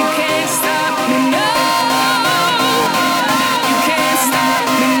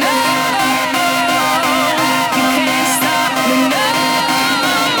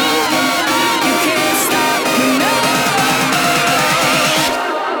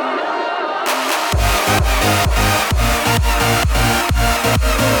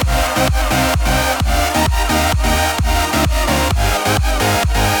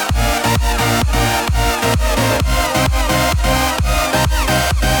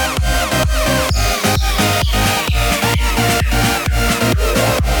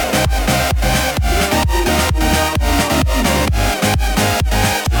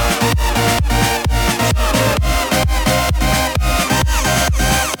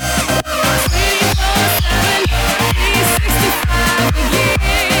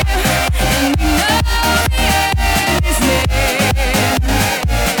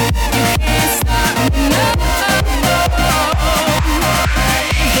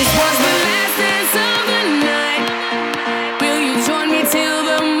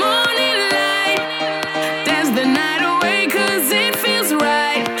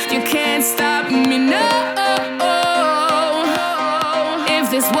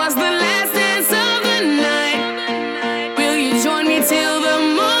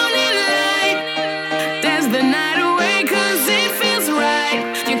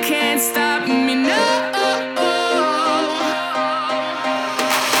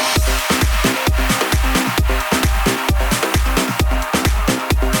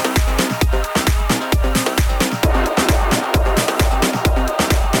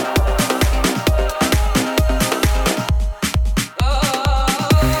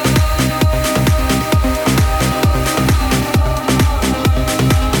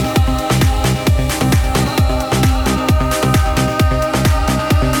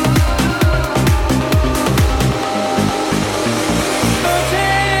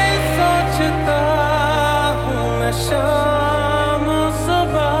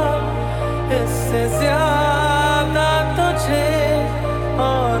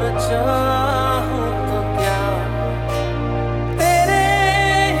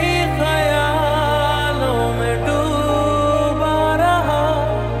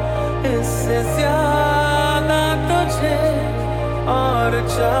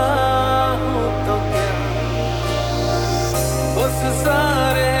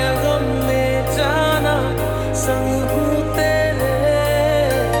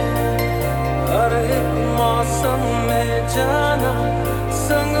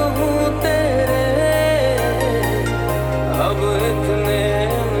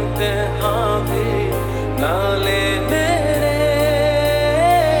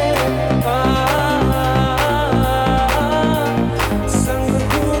 संग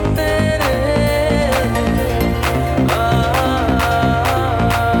हूँ तेरे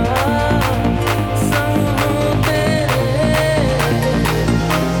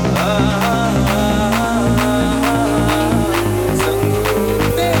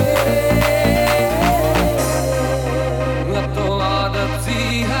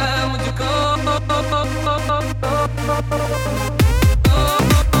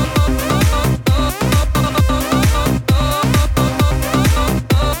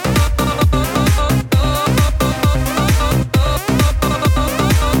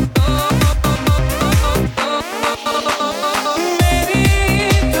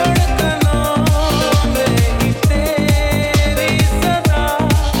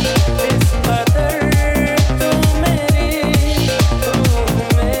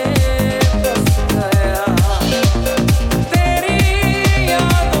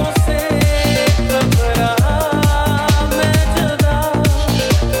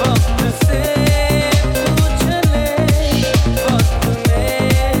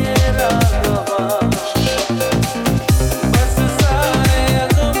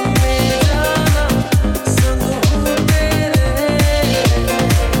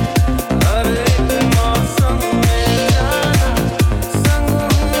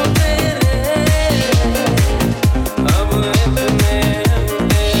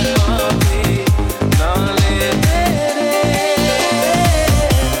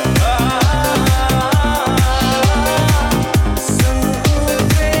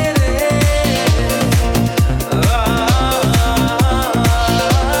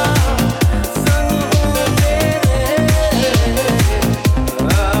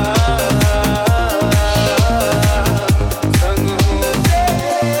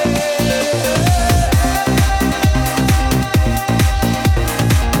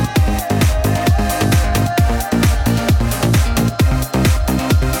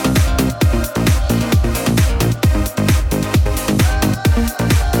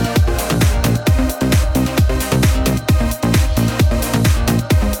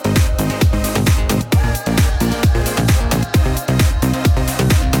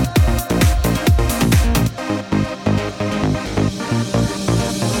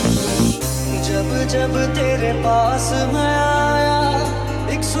पास मैं आया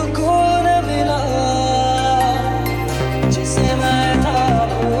एक सुकून मिला जिसे मैं था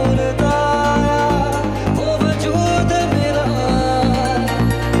भूलता आया वो वजूद मिला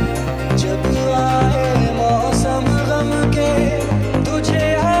जब आए मौसम गम के तुझे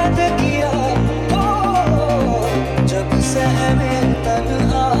याद किया जब सहमे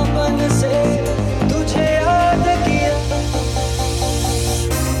तन्हापन से तुझे याद किया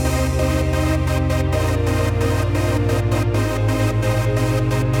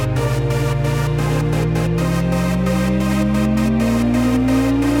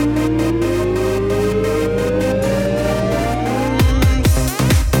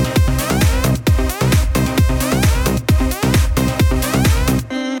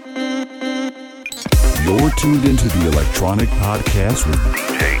You're tuned into the Electronic Podcast with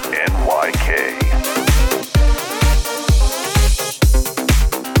DJ NYK.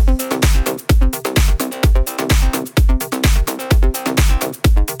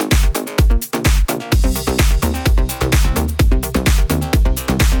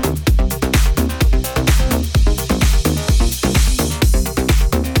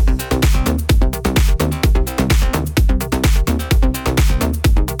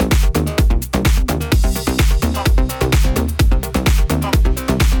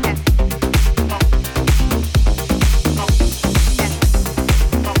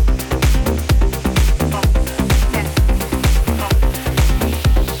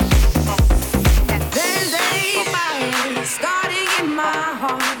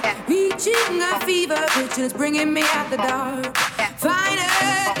 Just bringing me out the dark.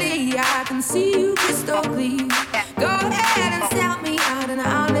 Finally, I can see you crystal clear. Go ahead and sell me out, and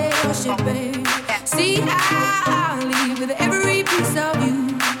I'll let your ship babe. See, I'll leave with every piece of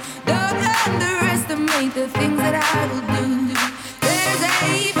you. Don't underestimate the things that I will do. There's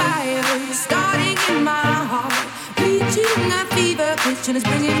a fire starting in my heart, reaching a fever pitch, and it's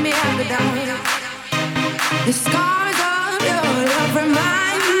bringing me out the dark. The scars of your love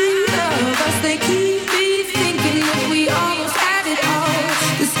remind me of us. They keep we almost had it all.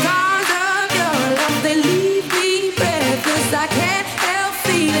 The scars of your love, they leave me breathless. I can't help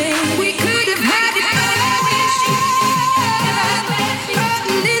feeling we could have had it all.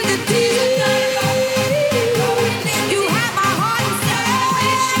 Rotten in the deep. You have my heart and soul.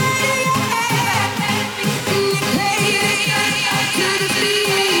 And you played it to the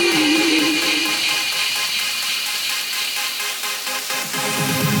beat.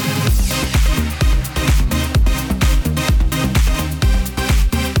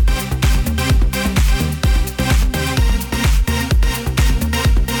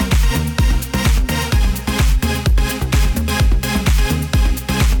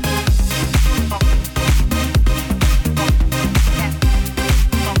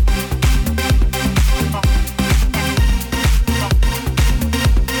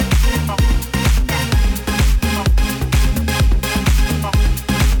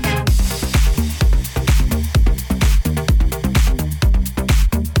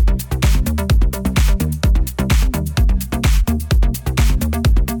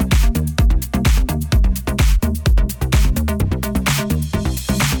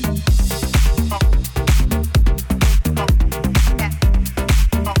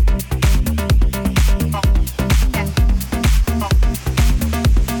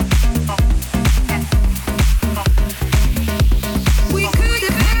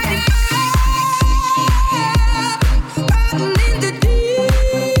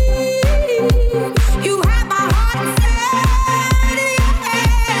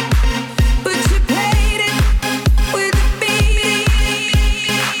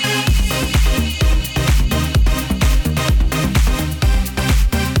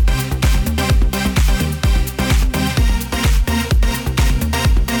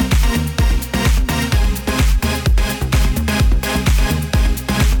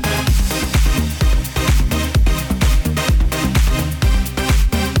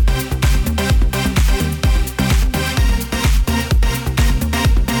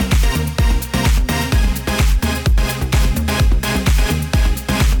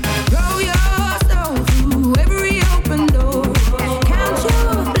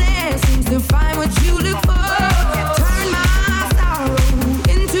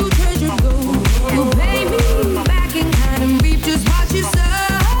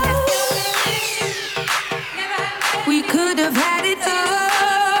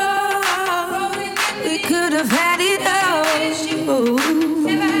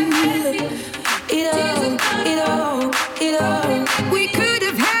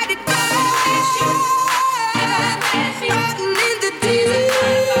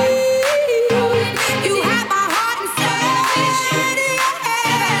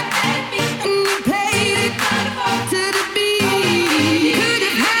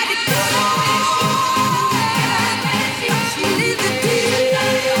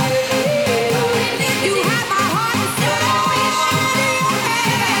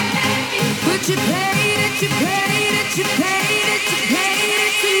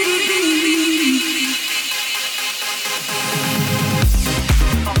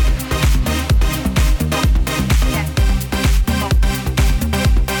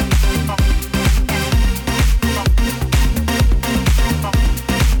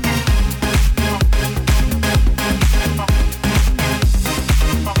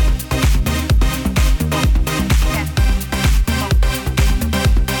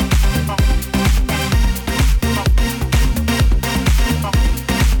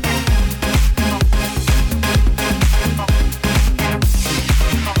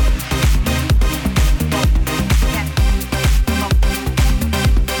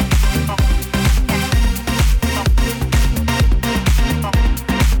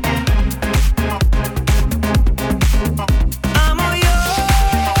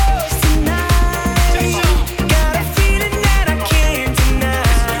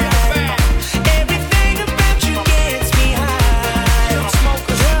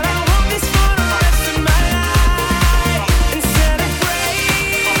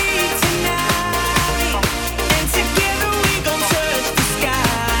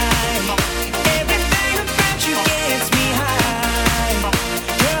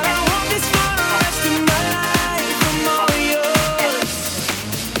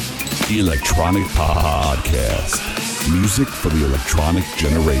 Electronic Podcast. Music for the electronic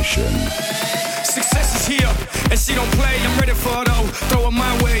generation. Success is here, and she don't play. I'm ready for her though. Throw it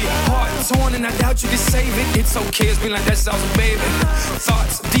my way. Heart torn, and I doubt you can save it. It's okay, it's been like that since I was a baby.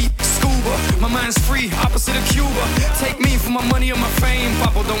 Thoughts deep, scuba. My mind's free, opposite of Cuba. Take me for my money or my fame.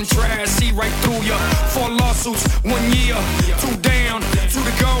 Papa, don't try, see right through ya. 4 lawsuits, 1 year. 2 down, 2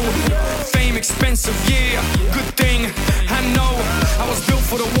 to go. Fame expensive, yeah. Good thing, I know. I was built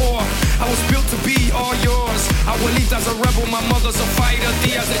for the war. I was built to be all yours. Abuelita's a rebel, my mother's a fighter.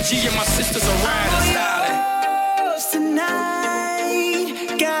 Tia's a G and my sister's a rider. Yours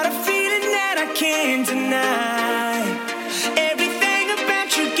tonight, got a feeling that I can't deny. Everything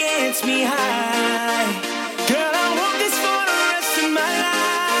about you gets me high. Girl, I want this for the rest of my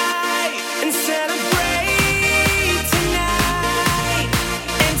life and celebrate tonight.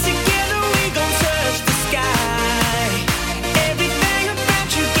 And together we gon' touch the sky. Everything about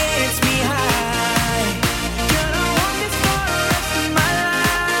you gets me high. Girl, I want this for the rest of my life.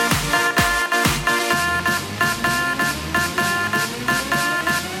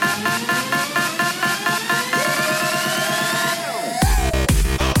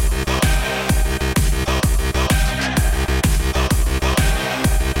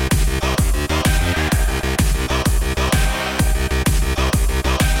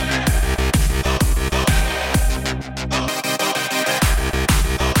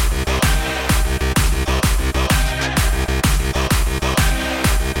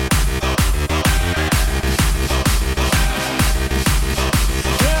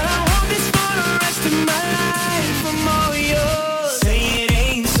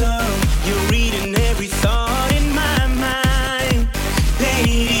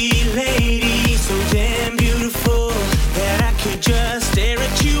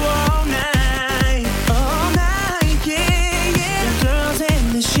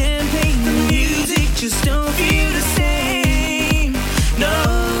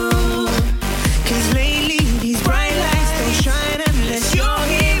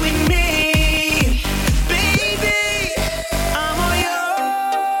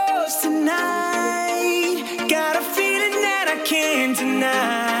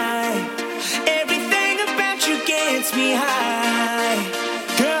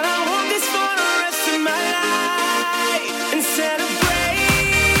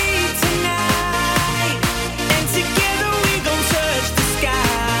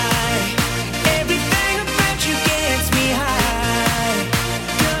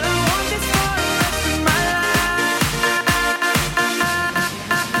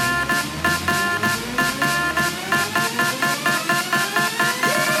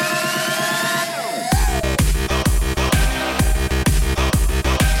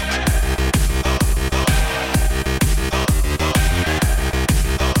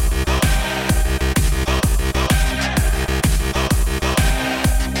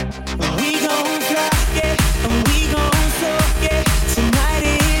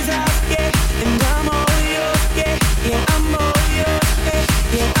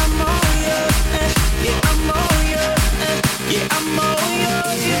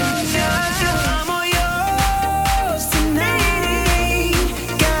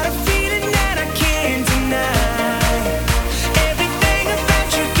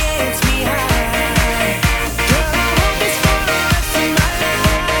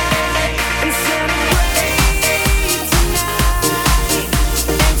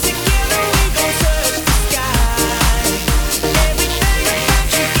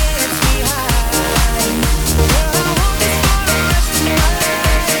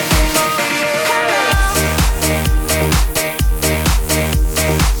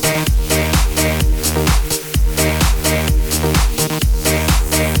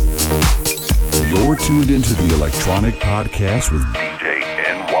 Tuned into the Electronic Podcast with DJ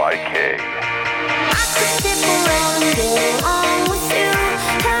NYK.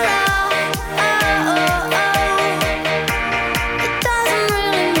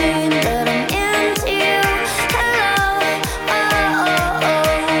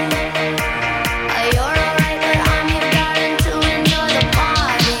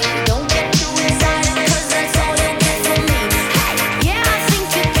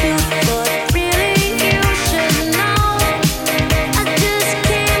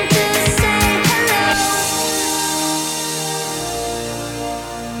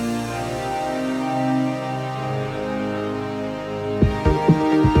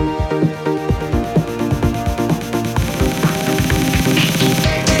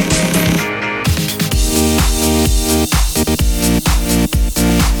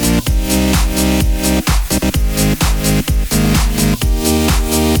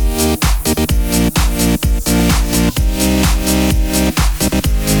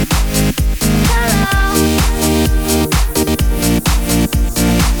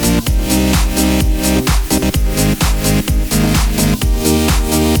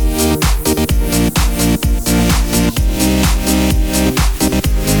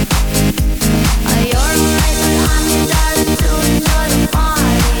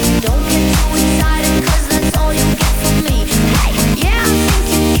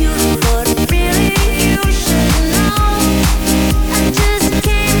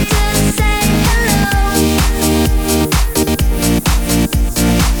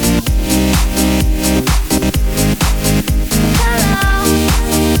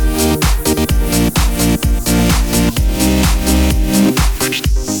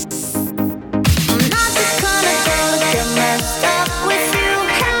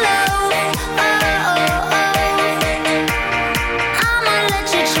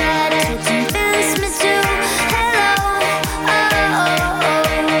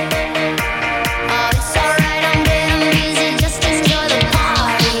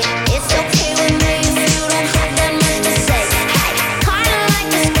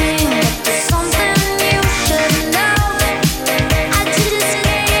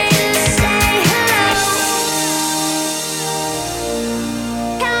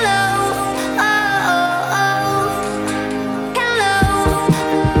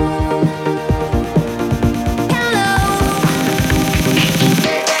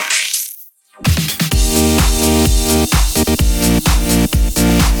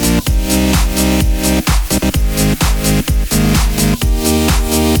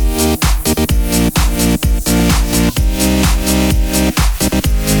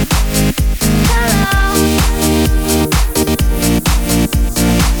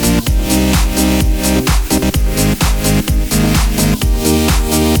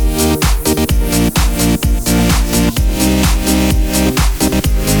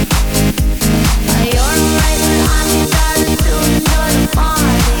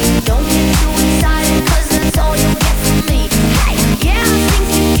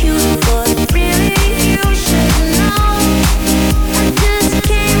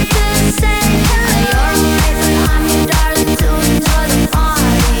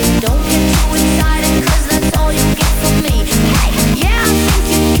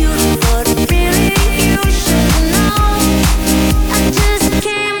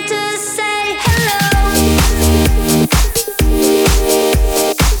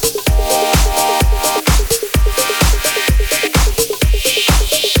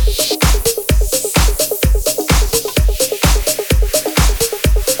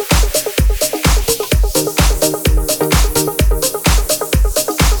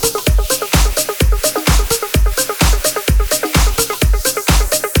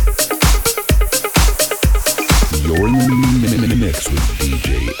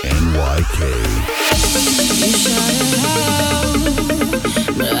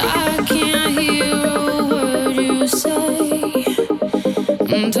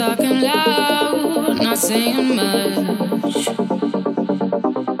 saying much.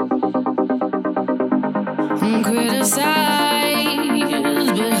 I'm criticized,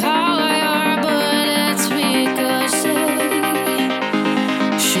 but how your bullets ricochet.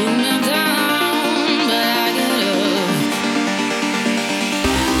 Shoot me down, but I get up.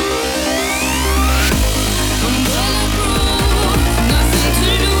 I'm bulletproof, nothing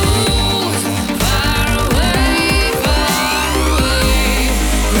to lose. Far away,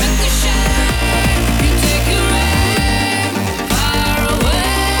 ricochet. You take your aim. Far away,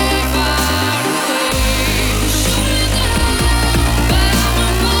 shoot me down, but I'm a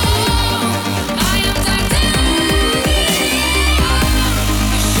fool. I am titanium.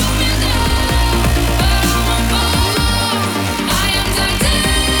 Shoot me down, but I'm a fool. I am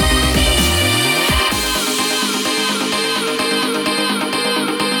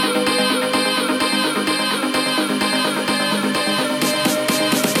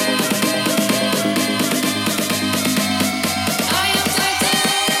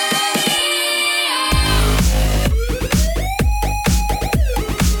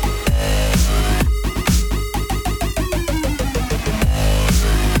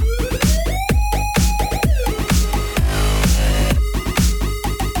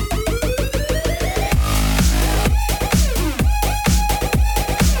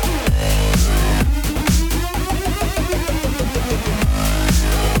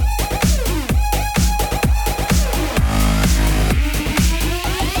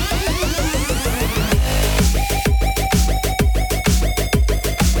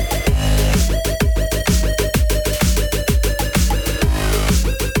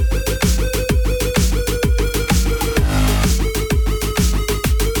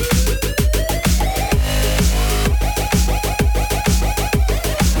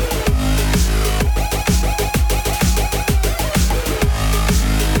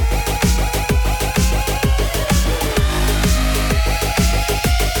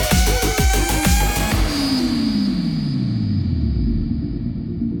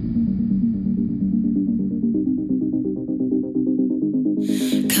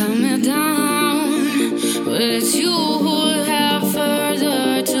coming down, but it's you who have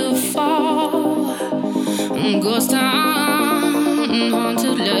further to fall. Ghost town,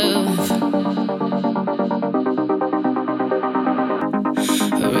 haunted love.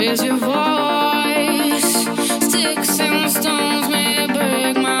 Raise your voice. Sticks and stones may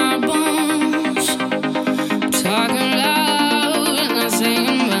break my bones. Talking loud, not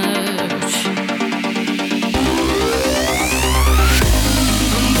saying much.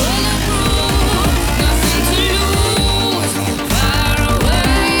 I'm bulletproof, nothing to lose. Far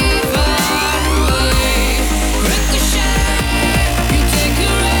away, ricochet. You take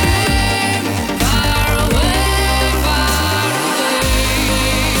your aim. Far away,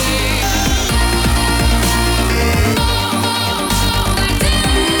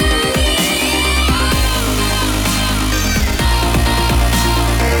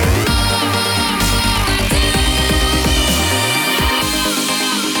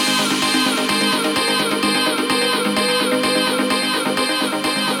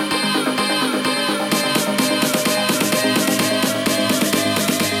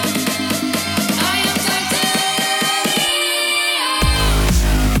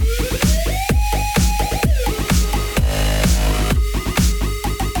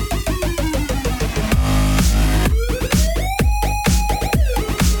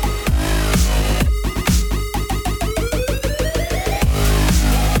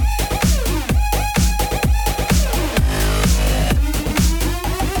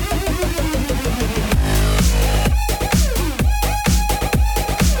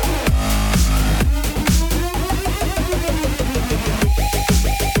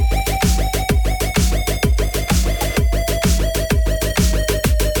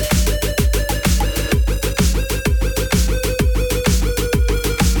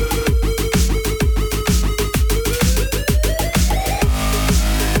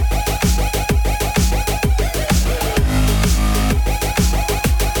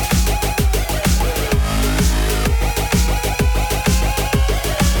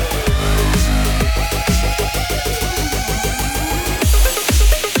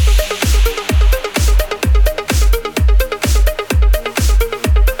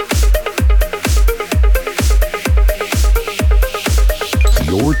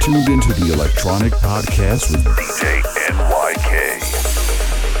 tuned into the Electronic Podcast with DJ NYK.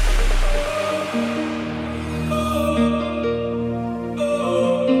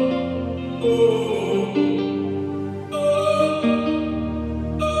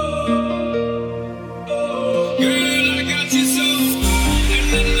 Girl, I got you so,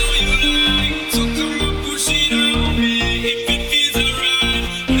 and I know you like, so come up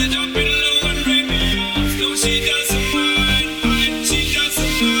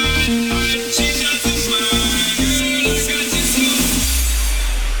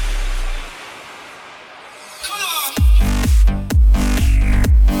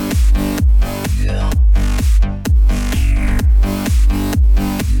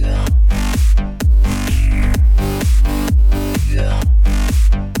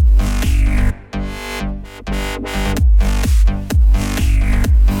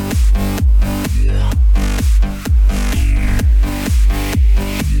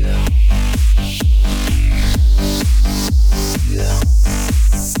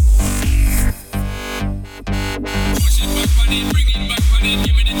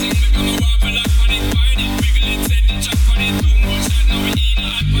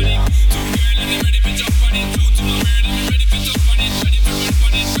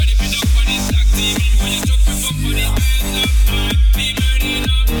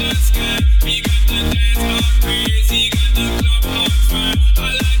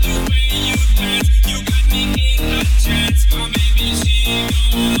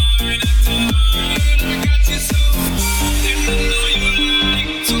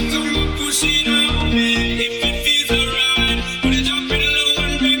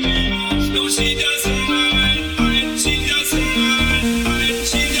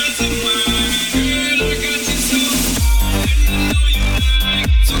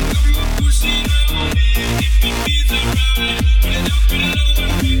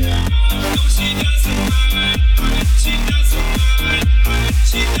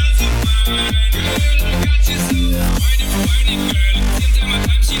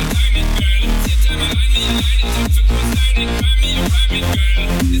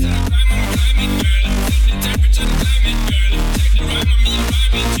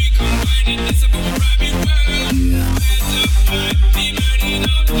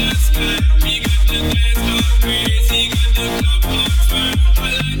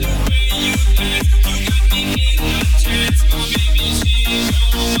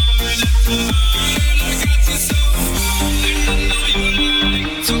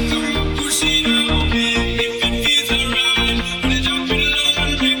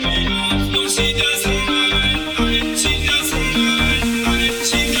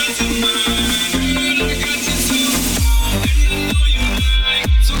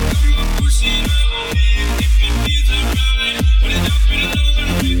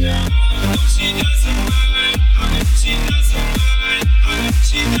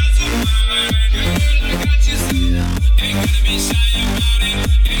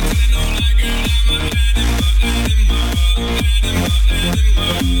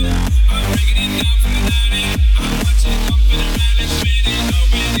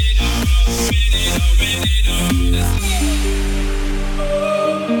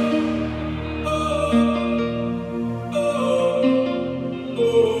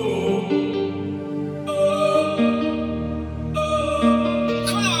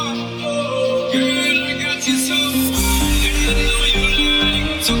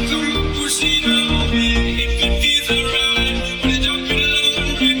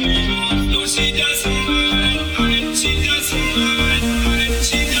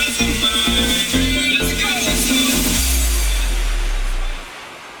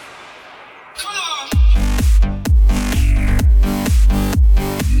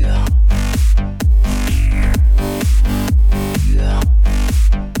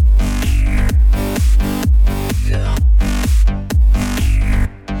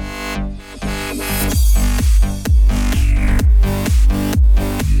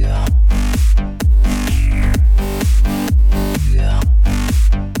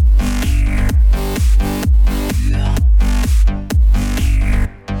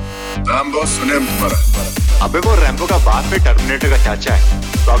अबे वो Rambo का बाप में terminator का चाचा है,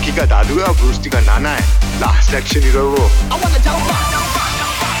 Rocky का दादू है और ब्रूस ली का नाना है। लास्ट एक्शन हीरो वो।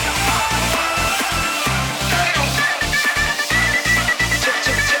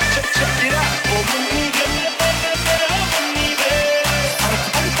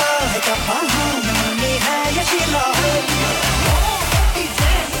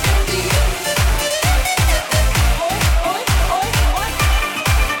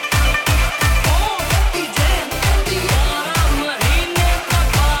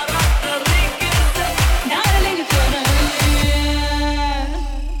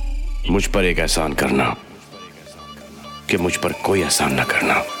 मुझ पर एक एहसान करना कि मुझ पर कोई एहसान न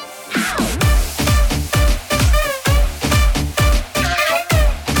करना।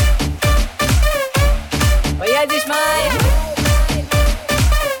 भैया जी स्माइल।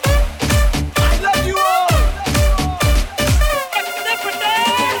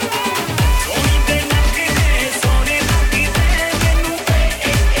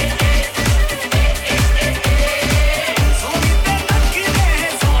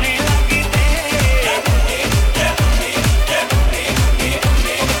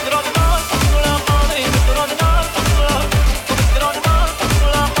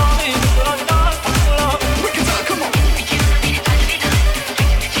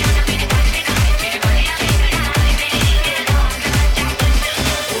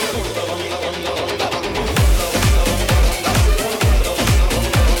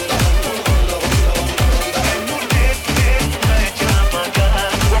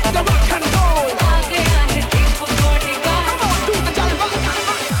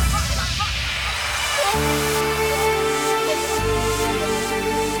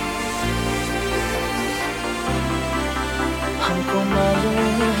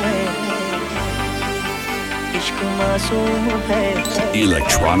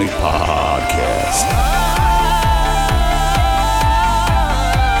 Electronic Podcast.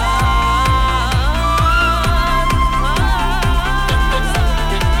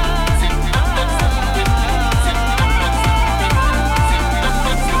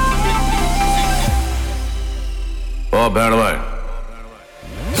 ओ बैंड भाई,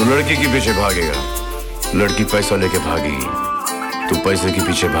 तू लड़की के पीछे भागेगा, लड़की पैसा लेके भागेगी। तू पैसे के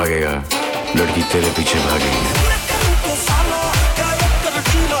पीछे भागेगा, लड़की तेरे पीछे भागेगी।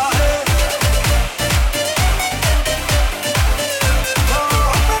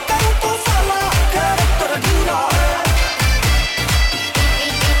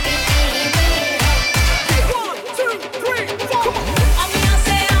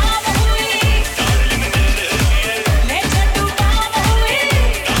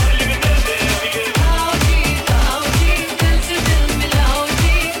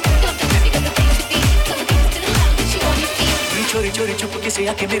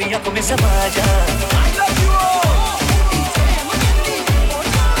 आके मेरी आंखों में समा जा।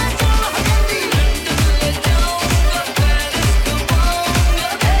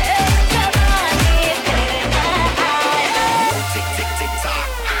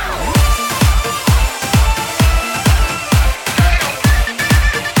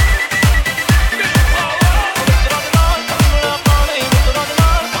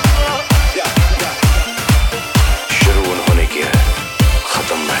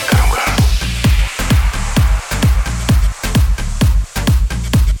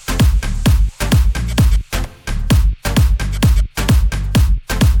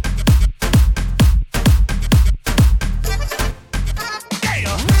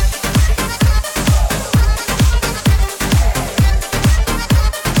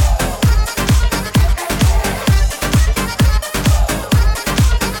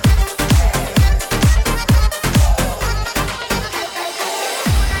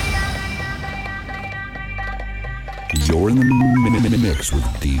 mix with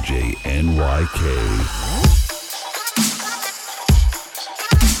DJ NYK.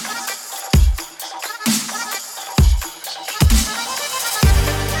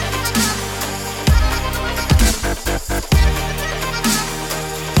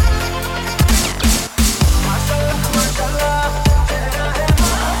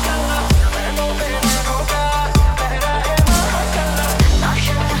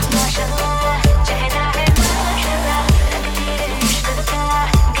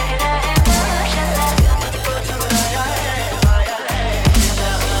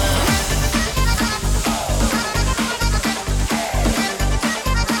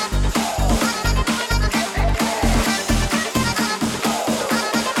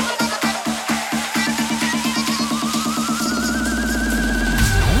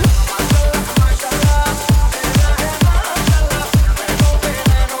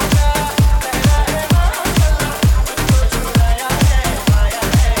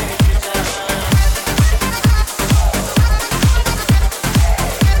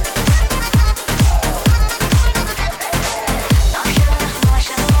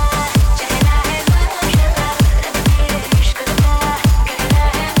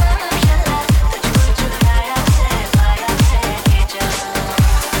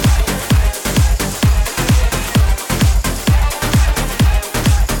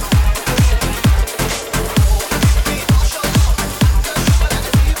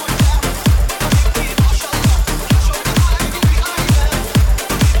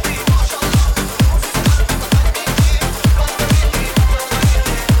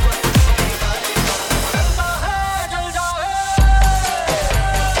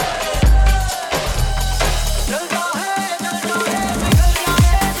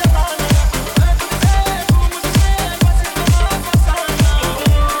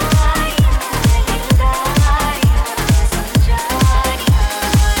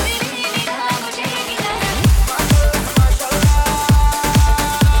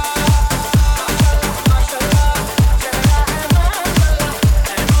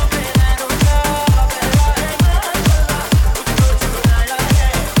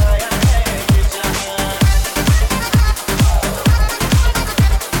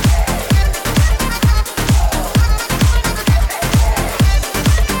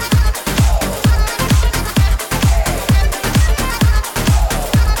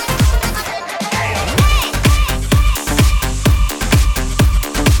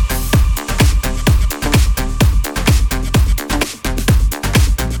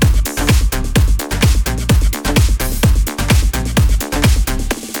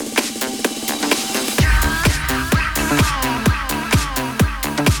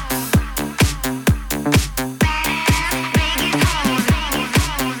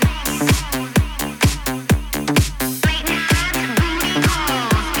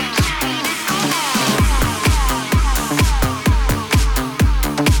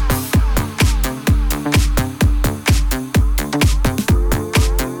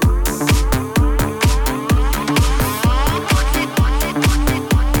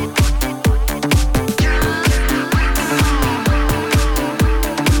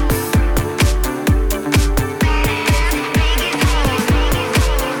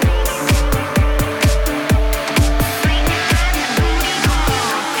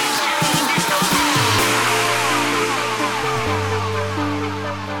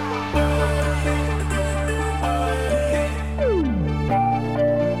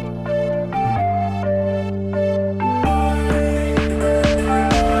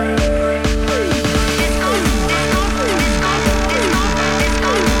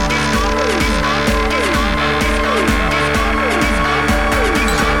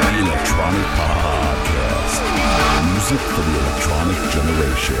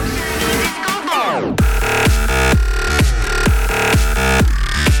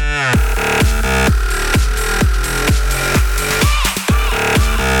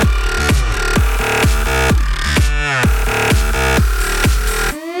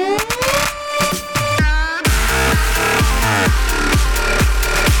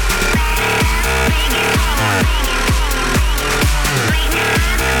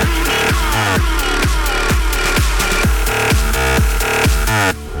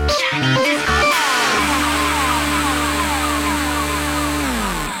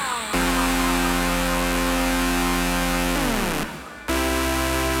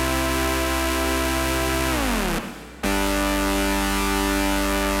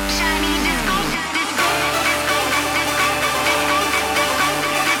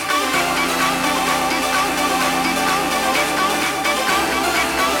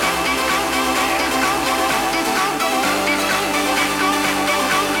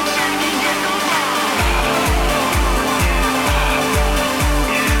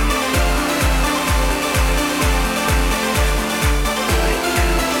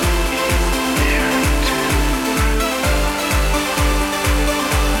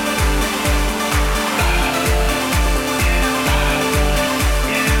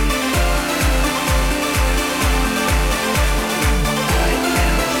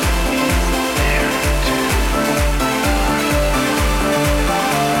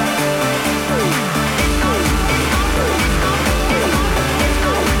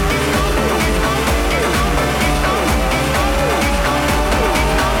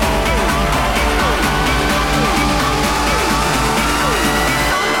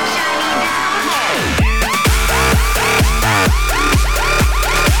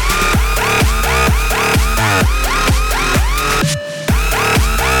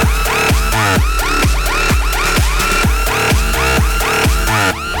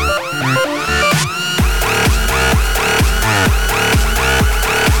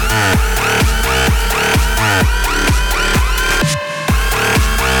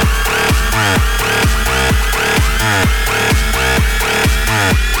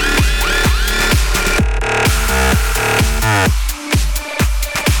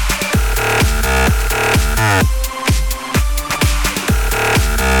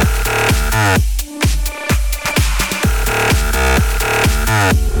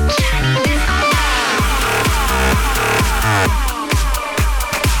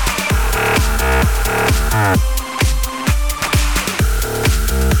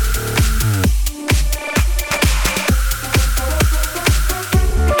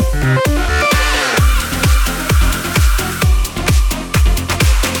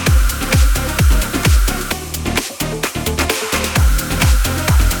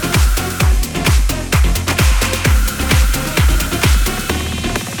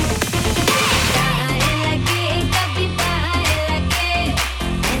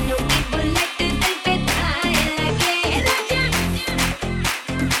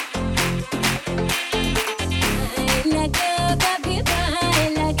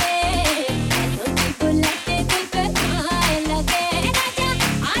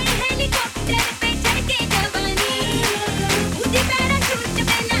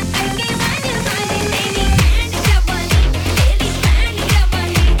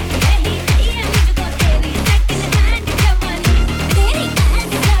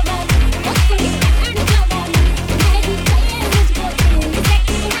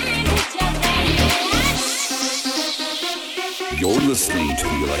 listening to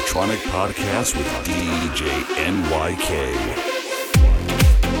the Electronic Podcast with DJ NYK.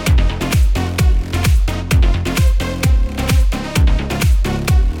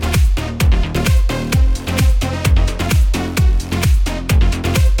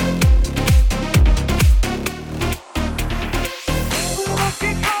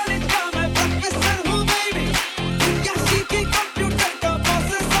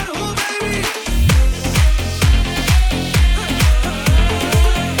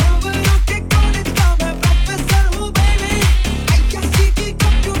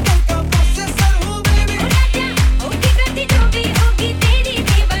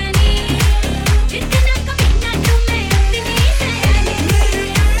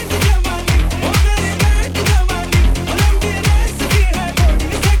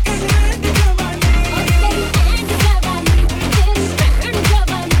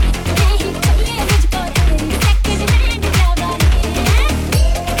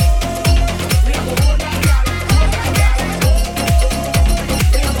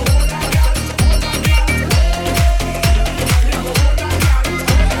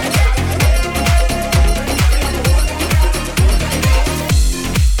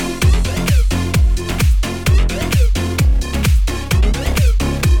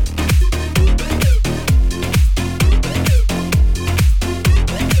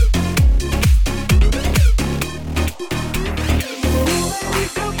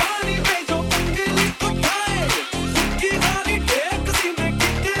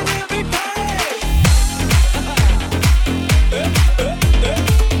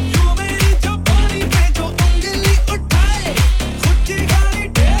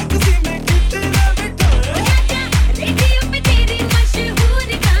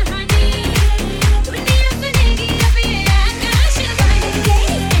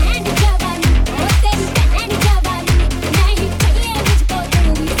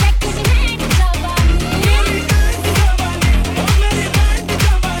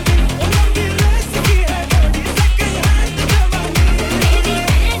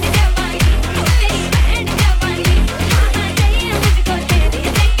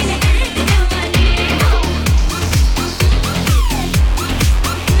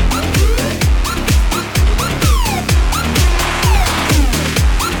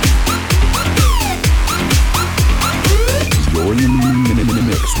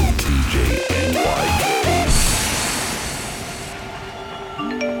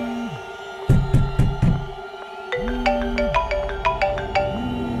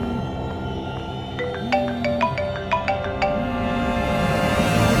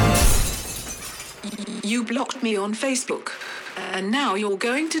 On Facebook, and now you're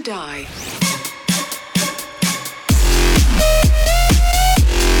going to die.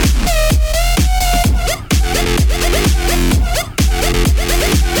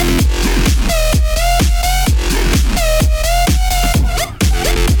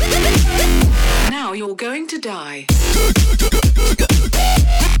 Now you're going to die.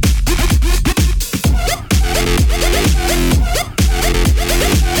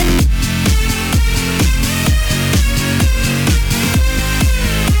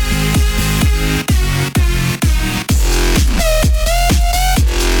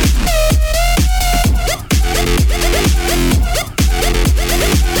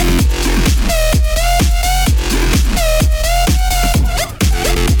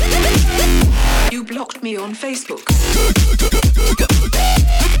 On Facebook.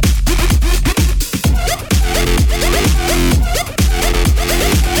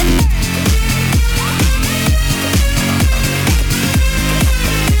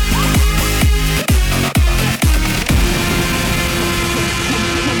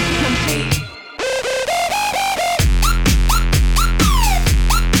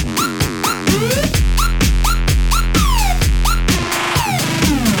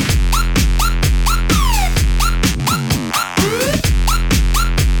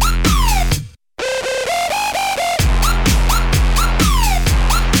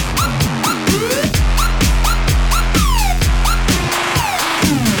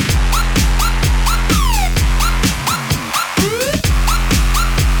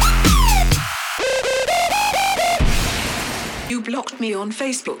 on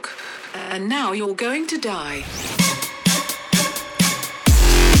Facebook. And now you're going to die.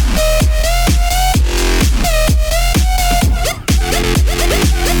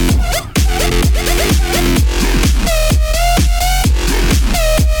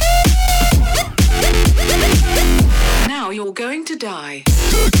 Now you're going to die.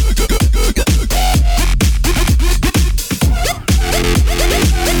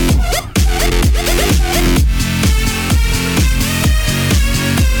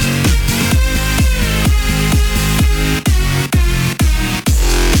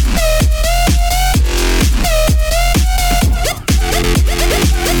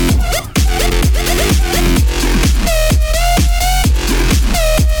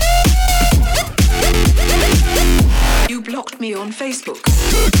 Me on Facebook.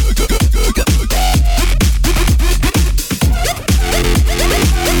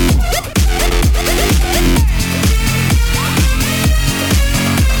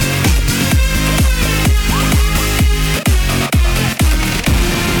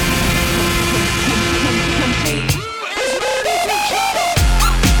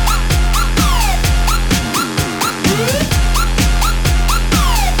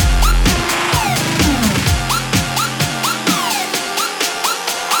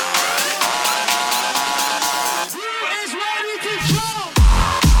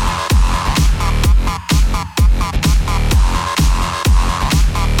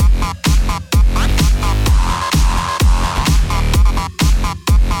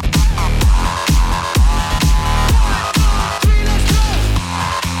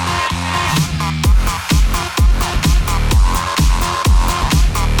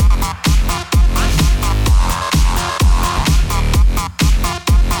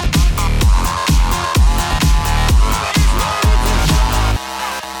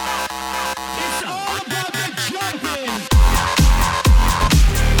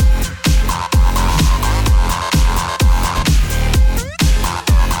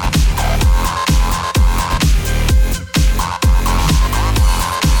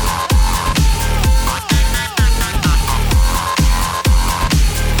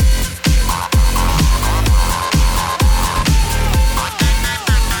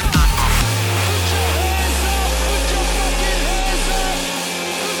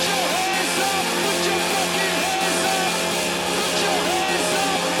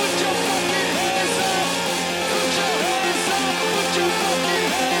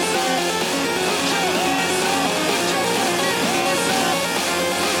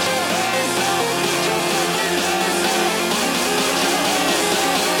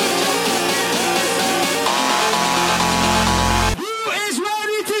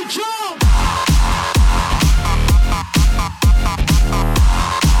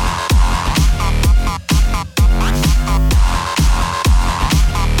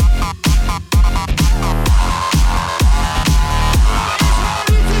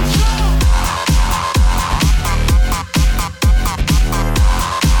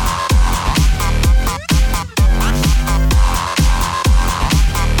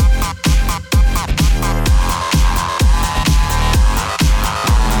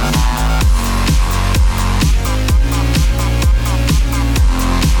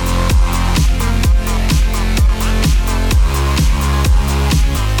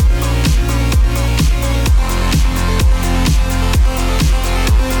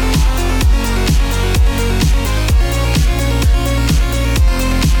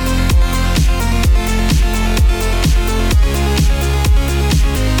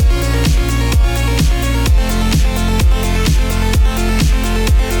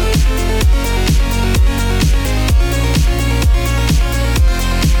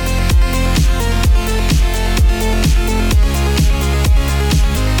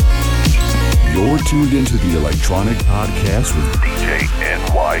 tuned into the Electronyk Podcast with DJ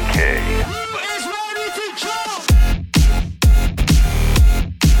NYK.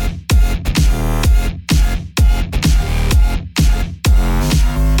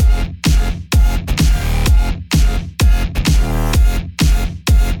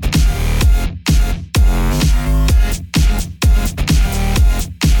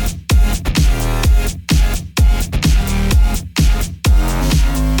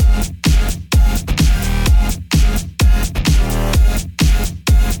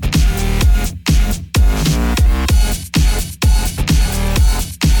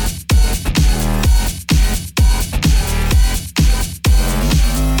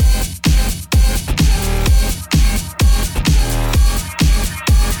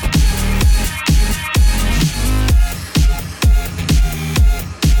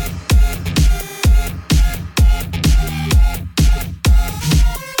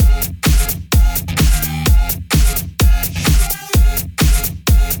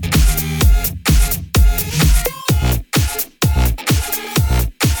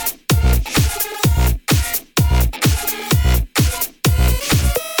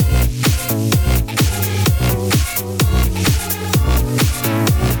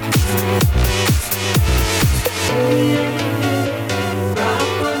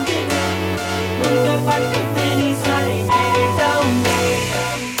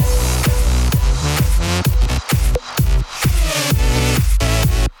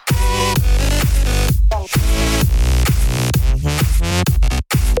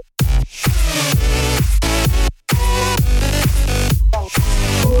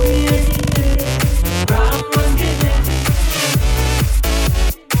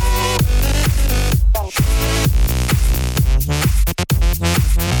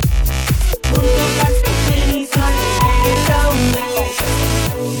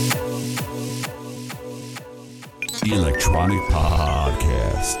 The Electronic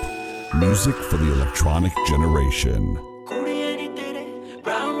Podcast. Music for the electronic generation. ਕੁੜੀਆਂ ਨੀ ਤੇਰੇ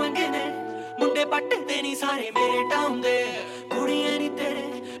brown ਰੰਗੇ ਨੇ ਮੁੰਡੇ ਪੱਟੇ ਤੇ ਨਹੀਂ ਸਾਰੇ ਮੇਰੇ town ਦੇ ਕੁੜੀਆਂ ਨੀ ਤੇਰੇ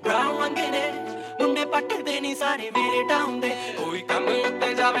ਬ੍ਰਾਊਨ ਰੰਗੇ ਨੇ ਮੁੰਡੇ ਪੱਟੇ ਤੇ ਨਹੀਂ ਸਾਰੇ ਮੇਰੇ ਟਾਊਨ ਦੇ ਕੋਈ ਕੰਮ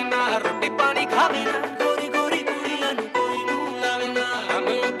ਉੱਤੇ ਜਾਵੇ ਨਾ ਰੋਟੀ ਪਾਣੀ ਖਾਵੇ ਨਾ ਗੋਰੀ ਗੋਰੀ ਕੁੜੀਆਂ ਨੂੰ ਕੋਈ ਮੂੰਹ ਲਾਵੇ ਨਾ ਕੰਮ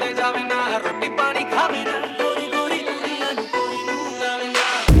ਉੱਤੇ ਜਾਵੇ ਨਾ ਰੋਟੀ ਪਾਣੀ ਖਾਵੇ ਨਾ ਗੋਰੀ ਗੋਰੀ ਕੁੜੀਆਂ ਨੂੰ ਕੋਈ ਮੂੰਹ ਲਾਵੇ ਨਾ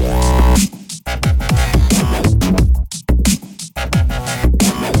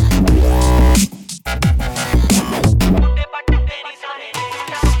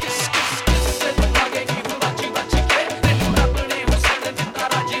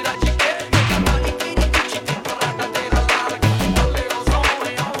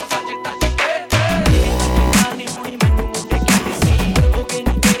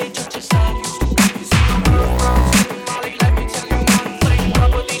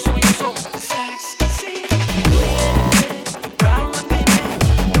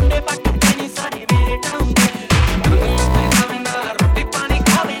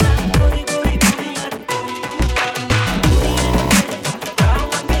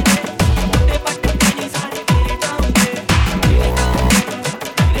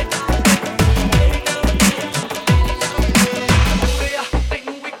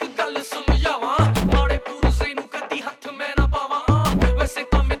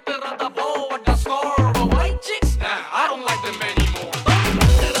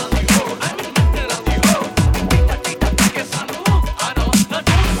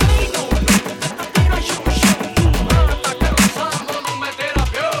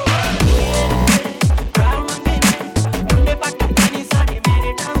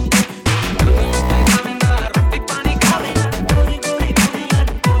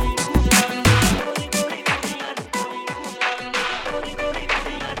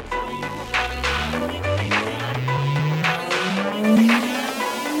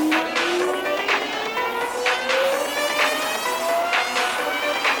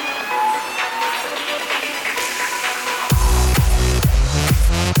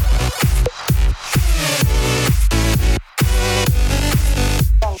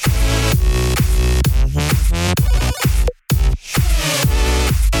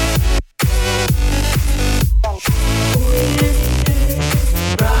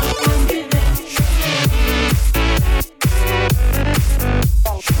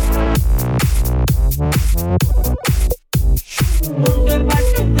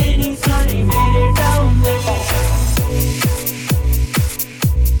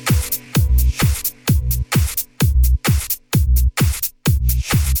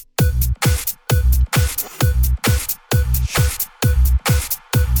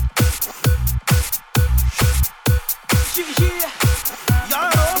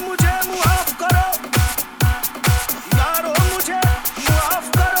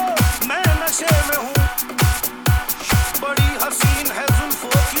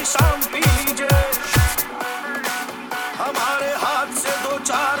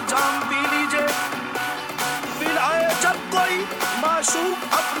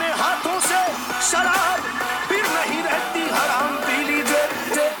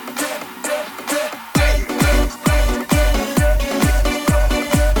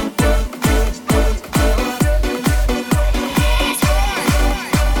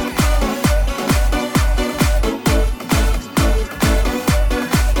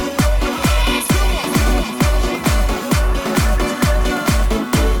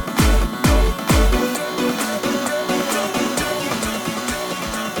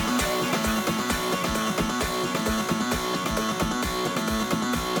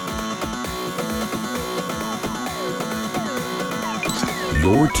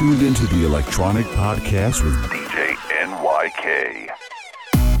You're tuned into the Electronic Podcast with DJ NYK.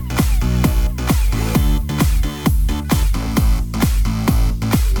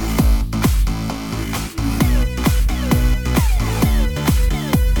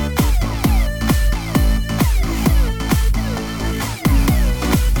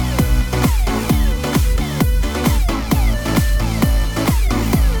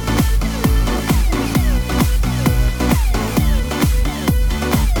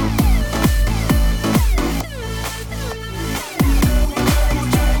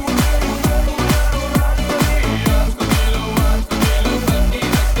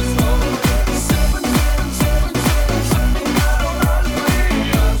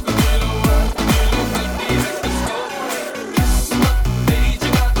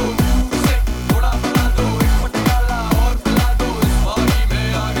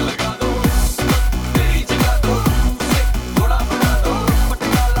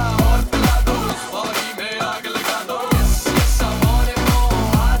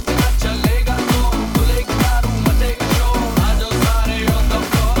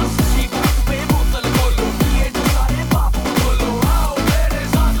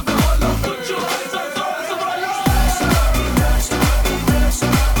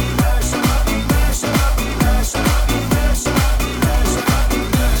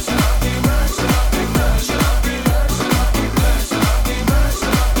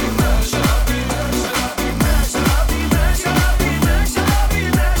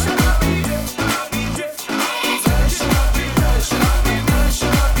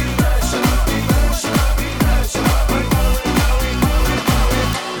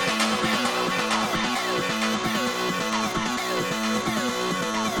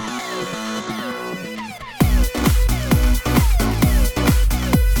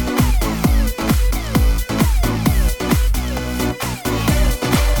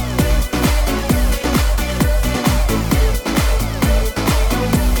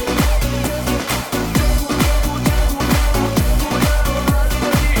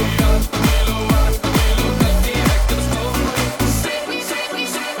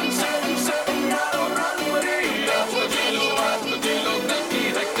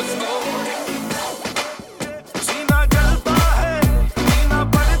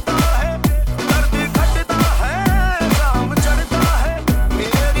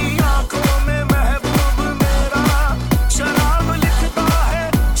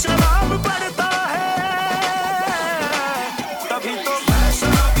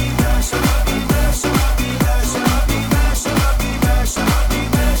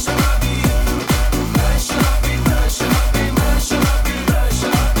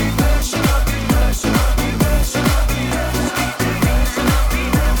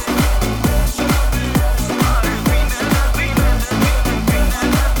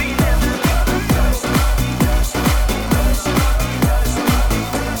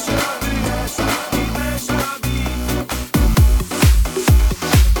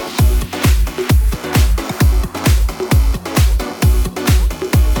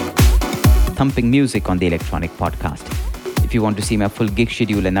 thumping music on the Electronyk podcast. If you want to see my full gig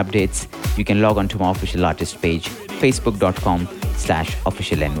schedule and updates, you can log on to my official artist page,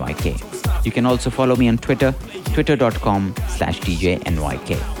 facebook.com/officialnyk. You can also follow me on Twitter,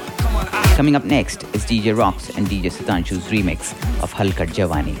 twitter.com/DJNYK. Coming up next is DJ Rocks and DJ Sitanshu's remix of Halkat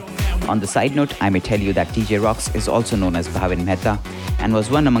Jawani. On the side note, I may tell you that DJ Rocks is also known as Bhavin Mehta and was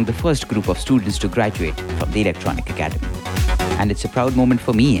one among the first group of students to graduate from the Electronyk Academy. And it's a proud moment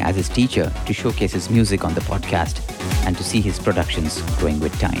for me as his teacher to showcase his music on the podcast and to see his productions growing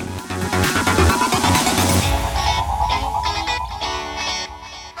with time.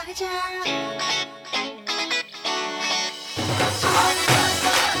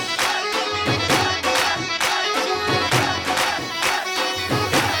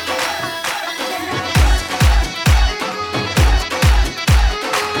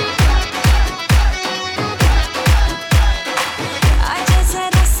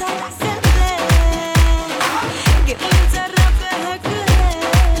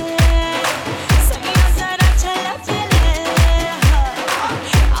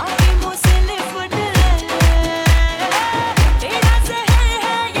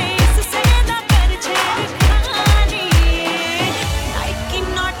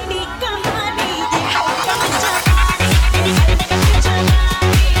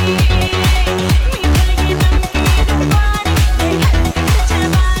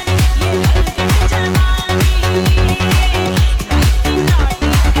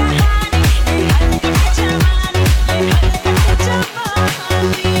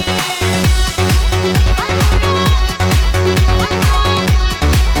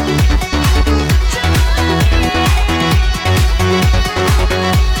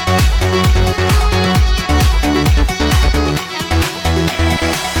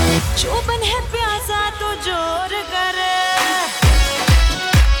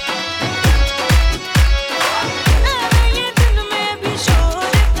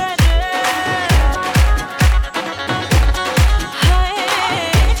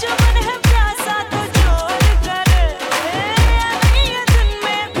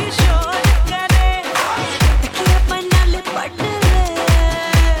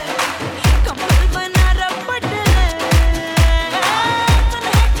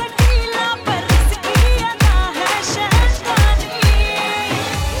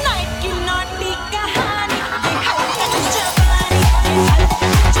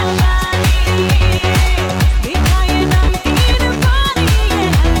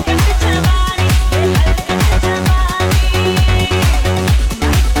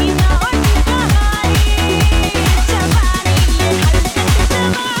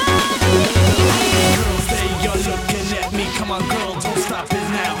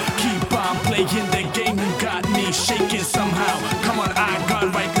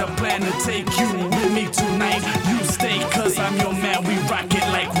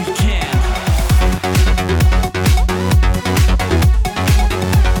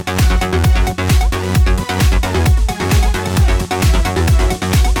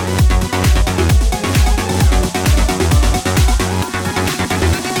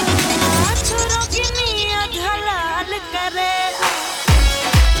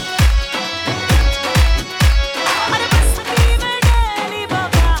 अरे बस भी में डाली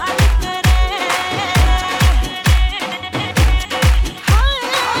बवाल करे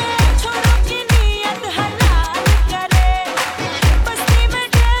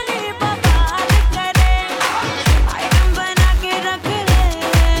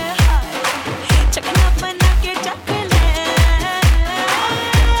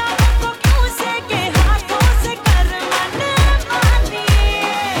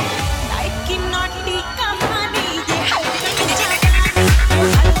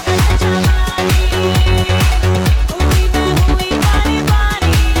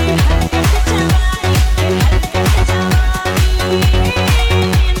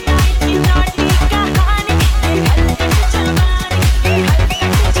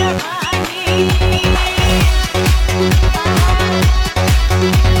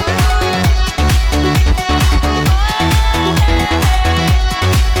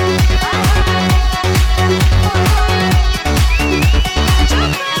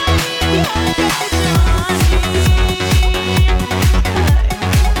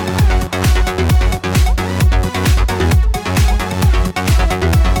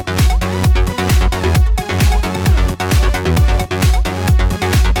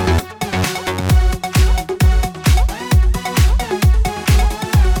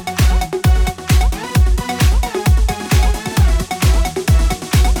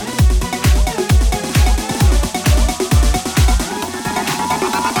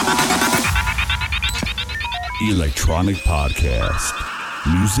Electronic Podcast.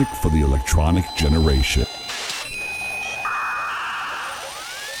 Music for the electronic generation.